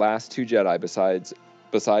really, the last two Jedi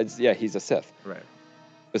besides, yeah, he's a Sith. Right.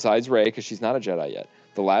 Besides Rey, because she's not a Jedi yet.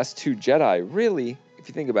 The last two Jedi, really, if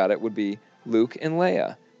you think about it, would be Luke and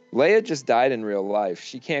Leia. Leia just died in real life.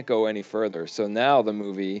 She can't go any further. So now the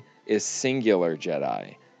movie is singular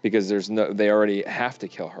Jedi because they already have to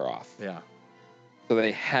kill her off. Yeah. So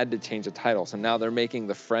they had to change the title. So now they're making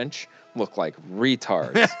the French look like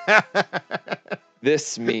retards.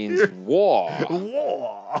 This means war.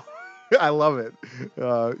 Whoa. I love it.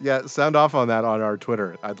 Yeah, sound off on that on our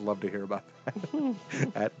Twitter. I'd love to hear about that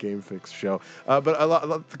at GameFix Show. But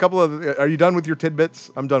a couple of, are you done with your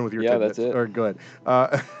tidbits? I'm done with your Yeah, tidbits. that's it. Or good.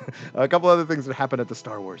 A couple other things that happened at the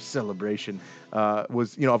Star Wars celebration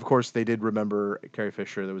was, of course, they did remember Carrie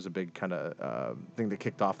Fisher. There was a big kind of thing that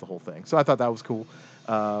kicked off the whole thing. So I thought that was cool.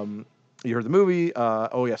 You heard the movie.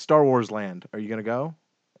 Star Wars Land. Are you going to go?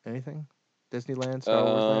 Anything? Disneyland, Star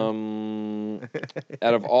Wars Land?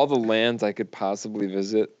 Out of all the lands I could possibly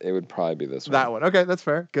visit, it would probably be this one. That one. Okay, that's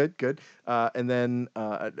fair. Good. And then,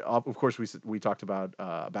 of course, we talked about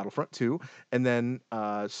Battlefront 2. And then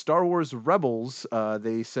Star Wars Rebels,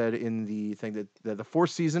 they said in the thing that the fourth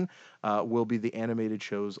season will be the animated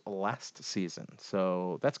show's last season.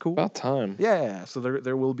 So that's cool. About time. Yeah, so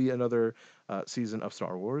there will be another season of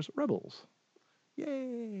Star Wars Rebels.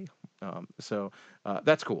 Yay! So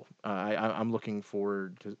that's cool. I'm looking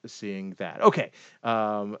forward to seeing that. Okay,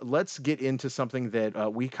 let's get into something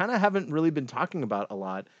that we kind of haven't really been talking about a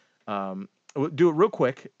lot. We'll do it real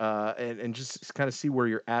quick and just kind of see where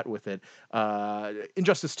you're at with it.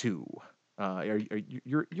 Injustice 2.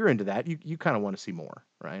 You're into that? You kind of want to see more,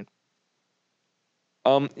 right?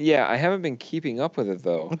 Yeah, I haven't been keeping up with it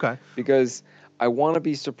though, Okay. because I want to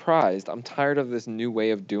be surprised. I'm tired of this new way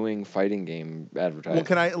of doing fighting game advertising. Well,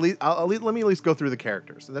 can I at least? Let me at least go through the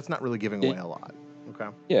characters. So that's not really giving Y- away a lot. Okay.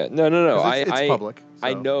 Yeah, no. 'Cause it's public.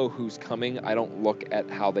 I So. know who's coming. I don't look at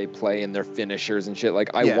how they play and their finishers and shit.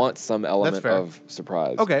 Like I Yeah, want some element fair. of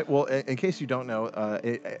surprise. Okay. Well, in case you don't know,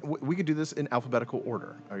 we could do this in alphabetical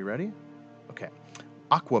order. Are you ready? Okay.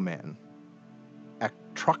 Aquaman.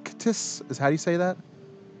 Atroctus is how do you say that?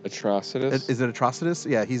 Atrocitus. Is it Atrocitus?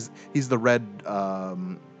 Yeah, he's the red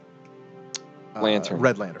Lantern.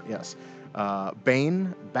 Red Lantern, yes.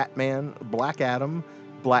 Bane, Batman, Black Adam,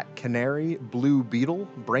 Black Canary, Blue Beetle,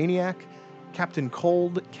 Brainiac, Captain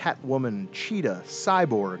Cold, Catwoman, Cheetah,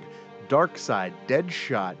 Cyborg, Darkseid,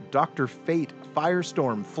 Deadshot, Dr. Fate,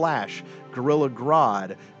 Firestorm, Flash, Gorilla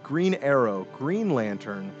Grodd, Green Arrow, Green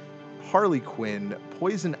Lantern, Harley Quinn,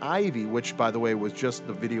 Poison Ivy, which by the way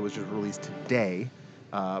the video was just released today.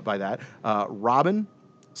 By that, Robin,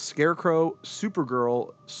 Scarecrow,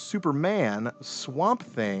 Supergirl, Superman, Swamp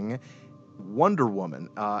Thing, Wonder Woman,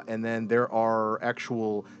 and then there are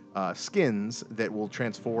actual skins that will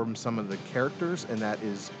transform some of the characters, and that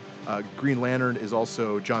is Green Lantern is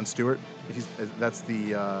also John Stewart. That's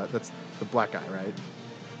the black guy, right?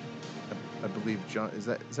 I believe John is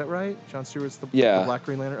that right? John Stewart's the black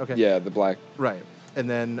Green Lantern. Okay. Yeah, the black. Right, and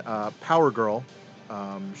then Power Girl,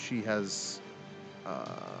 she has.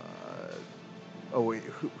 Oh wait,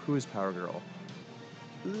 who is Power Girl?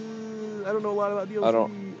 I don't know a lot about DLC. I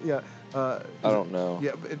don't. Yeah. I don't know.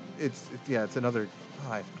 Yeah, it's another.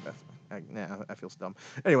 Oh, I feel dumb.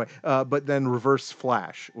 Anyway, but then Reverse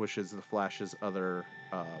Flash, which is the Flash's other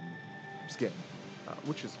skin,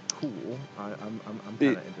 which is cool. I'm kind of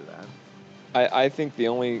into that. I think the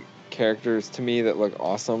only characters to me that look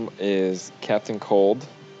awesome is Captain Cold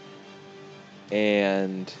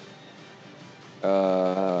and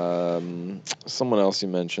someone else you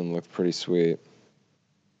mentioned looked pretty sweet.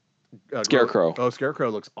 Scarecrow. Scarecrow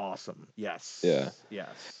looks awesome. Yes. Yeah.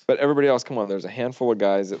 Yes. But everybody else, come on, there's a handful of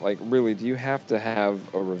guys that, like, really, do you have to have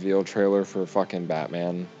a reveal trailer for fucking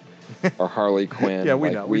Batman or Harley Quinn? Yeah, we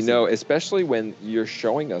like, know. We know, especially when you're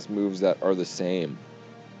showing us moves that are the same.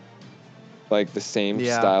 Like, the same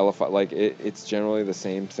style of, like, it's generally the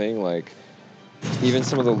same thing. Like, even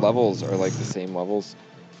some of the levels are, like, the same levels.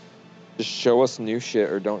 Just show us new shit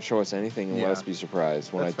or don't show us anything and let us be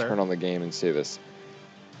surprised when I turn on the game and see this.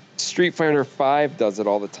 Street Fighter V does it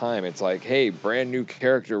all the time. It's like, hey, brand new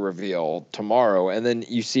character reveal tomorrow, and then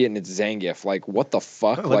you see it and it's Zangief. Like, what the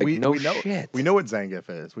fuck? Like, we no know, shit. We know what Zangief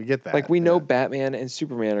is. We get that. Like, we know Batman and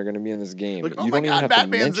Superman are going to be in this game. Like, oh you my don't even God, have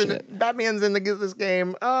Batman's to mention it. Batman's in this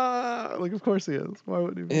game. Like, of course he is. Why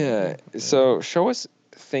would he be? Yeah. So show us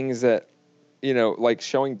things that, you know, like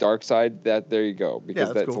showing Darkseid. That there you go,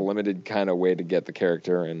 because that's cool. a limited kind of way to get the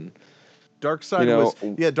character and.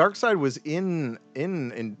 Darkseid was in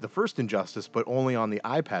the first Injustice, but only on the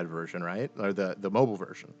iPad version, right? Or the mobile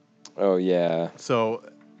version. Oh yeah. So,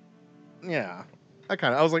 yeah,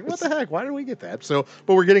 I was like, what the heck? Why didn't we get that? So,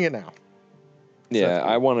 but we're getting it now. Yeah, cool.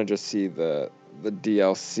 I want to just see the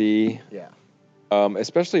DLC. Yeah.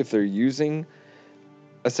 Especially if they're using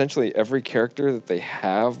essentially every character that they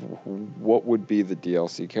have. What would be the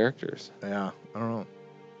DLC characters? Yeah, I don't know.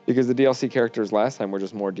 Because the DLC characters last time were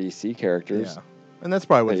just more DC characters. Yeah, and that's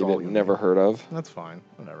probably what you never heard of. That's fine.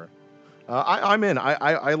 Whatever. I'm in.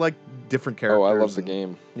 I like different characters. Oh, I love the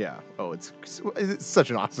game. Yeah. Oh, it's such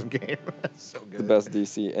an awesome game. It's so good. The best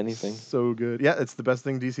DC anything. So good. Yeah, it's the best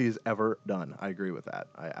thing DC has ever done. I agree with that.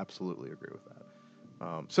 I absolutely agree with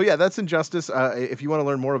that. So yeah, that's Injustice. If you want to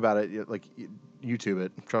learn more about it, like YouTube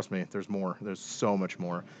it. Trust me, there's more. There's so much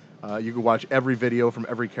more. You can watch every video from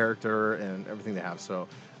every character and everything they have. So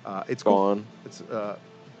it's Spawn. Cool.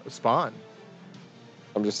 It's Spawn.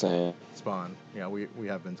 I'm just saying. Spawn. Yeah, we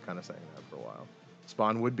have been kind of saying that for a while.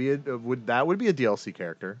 Spawn would be a DLC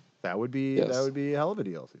character. That would be a hell of a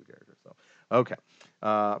DLC character. So okay.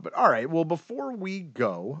 But all right. Well, before we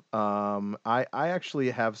go, I actually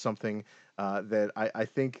have something that I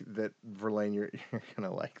think that Verlaine, you're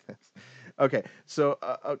gonna like this. Okay. So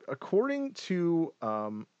according to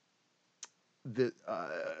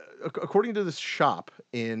according to this shop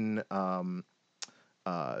in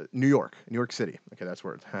New York City. Okay, that's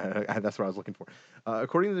where that's what I was looking for.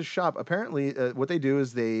 According to the shop, apparently what they do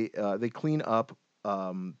is they clean up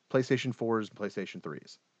PlayStation 4s and PlayStation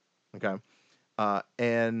 3s. Okay,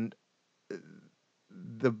 and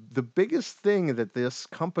the biggest thing that this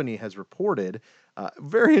company has reported,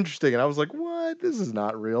 very interesting, and I was like, what? This is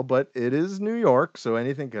not real, but it is New York, so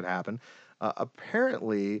anything could happen.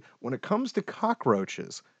 Apparently, when it comes to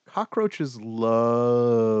cockroaches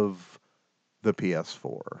love the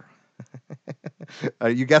PS4.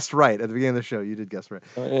 You guessed right at the beginning of the show. You did guess right.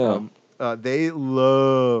 Oh, yeah. They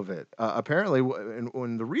love it. Apparently,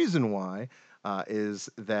 and the reason why is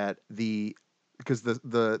that because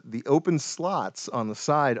the open slots on the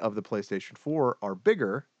side of the PlayStation 4 are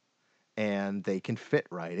bigger, and they can fit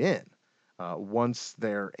right in. Once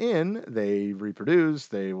they're in, they reproduce,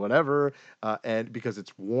 they whatever, and because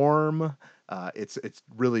it's warm, it's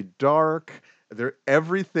really dark.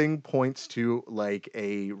 Everything points to like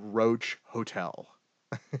a Roach hotel.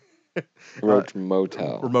 Roach Or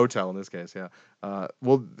Motel. motel in this case, yeah.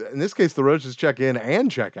 Well, in this case, the roaches check in and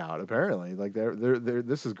check out. Apparently, like they're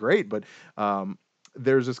this is great. But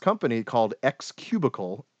there's this company called X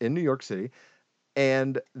Cubicle in New York City,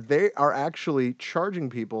 and they are actually charging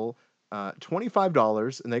people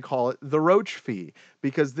 $25, and they call it the Roach fee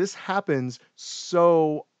because this happens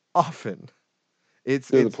so often. Do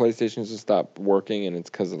the PlayStations just stop working, and it's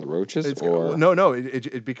because of the roaches, or no,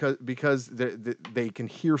 because they can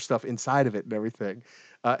hear stuff inside of it and everything,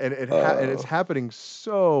 and it's happening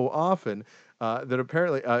so often that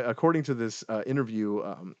apparently, according to this interview,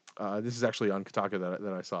 this is actually on Kotaku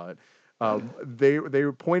that I saw it. They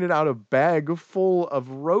pointed out a bag full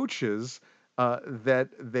of roaches that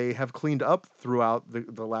they have cleaned up throughout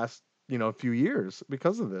the last few years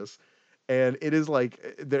because of this. And it is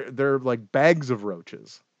like they're like bags of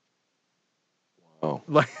roaches. Wow.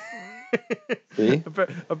 Like See?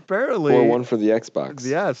 Apparently, or one for the Xbox.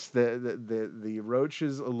 Yes, the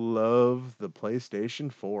roaches love the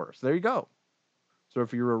PlayStation 4. So there you go. So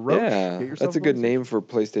if you're a roach, yeah, get yourself that's a good name for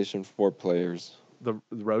PlayStation 4 players. The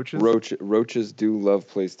roaches. Roaches do love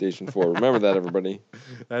PlayStation 4. Remember that, everybody.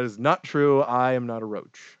 That is not true. I am not a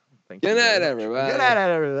roach. Thank you. Good night, everybody. Good night,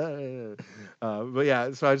 everybody. But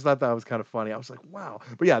yeah, so I just thought that was kind of funny. I was like, wow.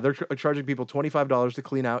 But yeah, they're charging people $25 to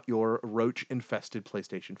clean out your roach-infested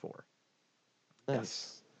PlayStation 4. Nice.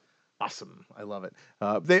 Yes. Awesome. I love it.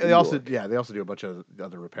 They also do a bunch of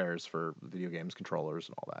other repairs for video games, controllers,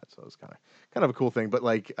 and all that. So it's kind of a cool thing. But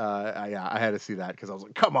like, I had to see that because I was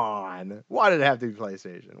like, come on, why did it have to be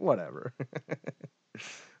PlayStation? Whatever.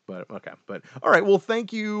 But okay, but all right. Well,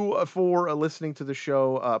 thank you for listening to the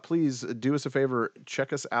show. Please do us a favor.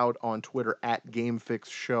 Check us out on Twitter at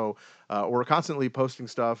GameFixShow. We're constantly posting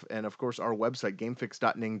stuff, and of course, our website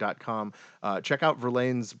GameFix.ning.com. Check out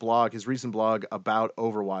Verlaine's blog, his recent blog about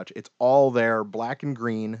Overwatch. It's all there, black and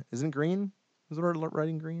green. Isn't it green? Is it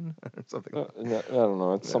writing green or something? I don't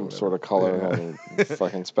know. It's some sort of color on the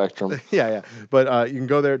fucking spectrum. Yeah. But you can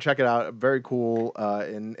go there, check it out. Very cool,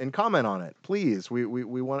 and comment on it, please. We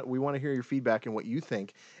want to hear your feedback and what you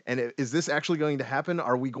think. And is this actually going to happen?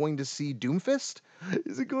 Are we going to see Doomfist?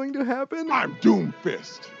 Is it going to happen? I'm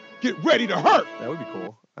Doomfist. Get ready to hurt. That would be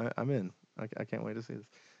cool. I'm in. I can't wait to see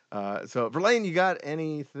this. So Verlaine, you got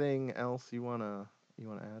anything else you wanna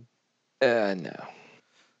add? No.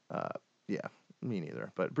 Yeah. Me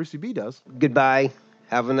neither, but Brucey B does. Goodbye.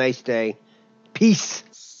 Have a nice day. Peace.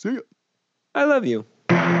 See ya. I love you.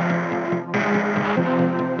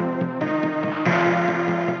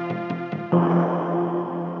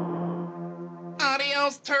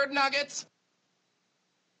 Adios, turd nuggets.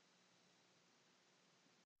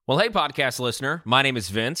 Well, hey, podcast listener. My name is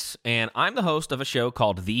Vince, and I'm the host of a show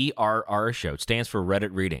called The RR Show. It stands for Reddit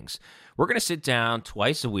Readings. We're going to sit down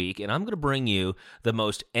twice a week, and I'm going to bring you the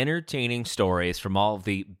most entertaining stories from all of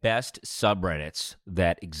the best subreddits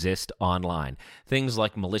that exist online. Things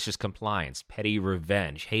like malicious compliance, petty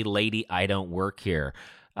revenge, hey, lady, I don't work here.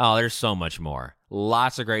 Oh, there's so much more.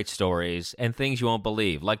 Lots of great stories and things you won't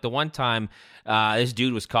believe. Like the one time this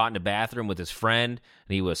dude was caught in a bathroom with his friend,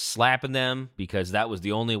 and he was slapping them because that was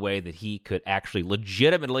the only way that he could actually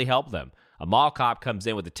legitimately help them. A mall cop comes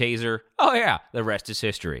in with a taser. Oh, yeah, the rest is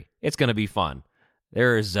history. It's going to be fun.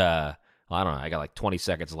 There's, I don't know, I got like 20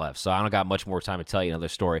 seconds left, so I don't got much more time to tell you another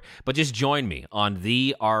story. But just join me on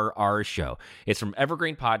The RR Show. It's from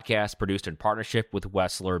Evergreen Podcast, produced in partnership with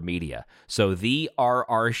Wessler Media. So The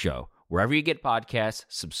RR Show, wherever you get podcasts,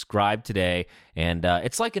 subscribe today. And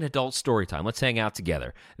it's like an adult story time. Let's hang out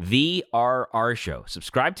together. The RR Show.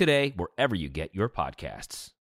 Subscribe today wherever you get your podcasts.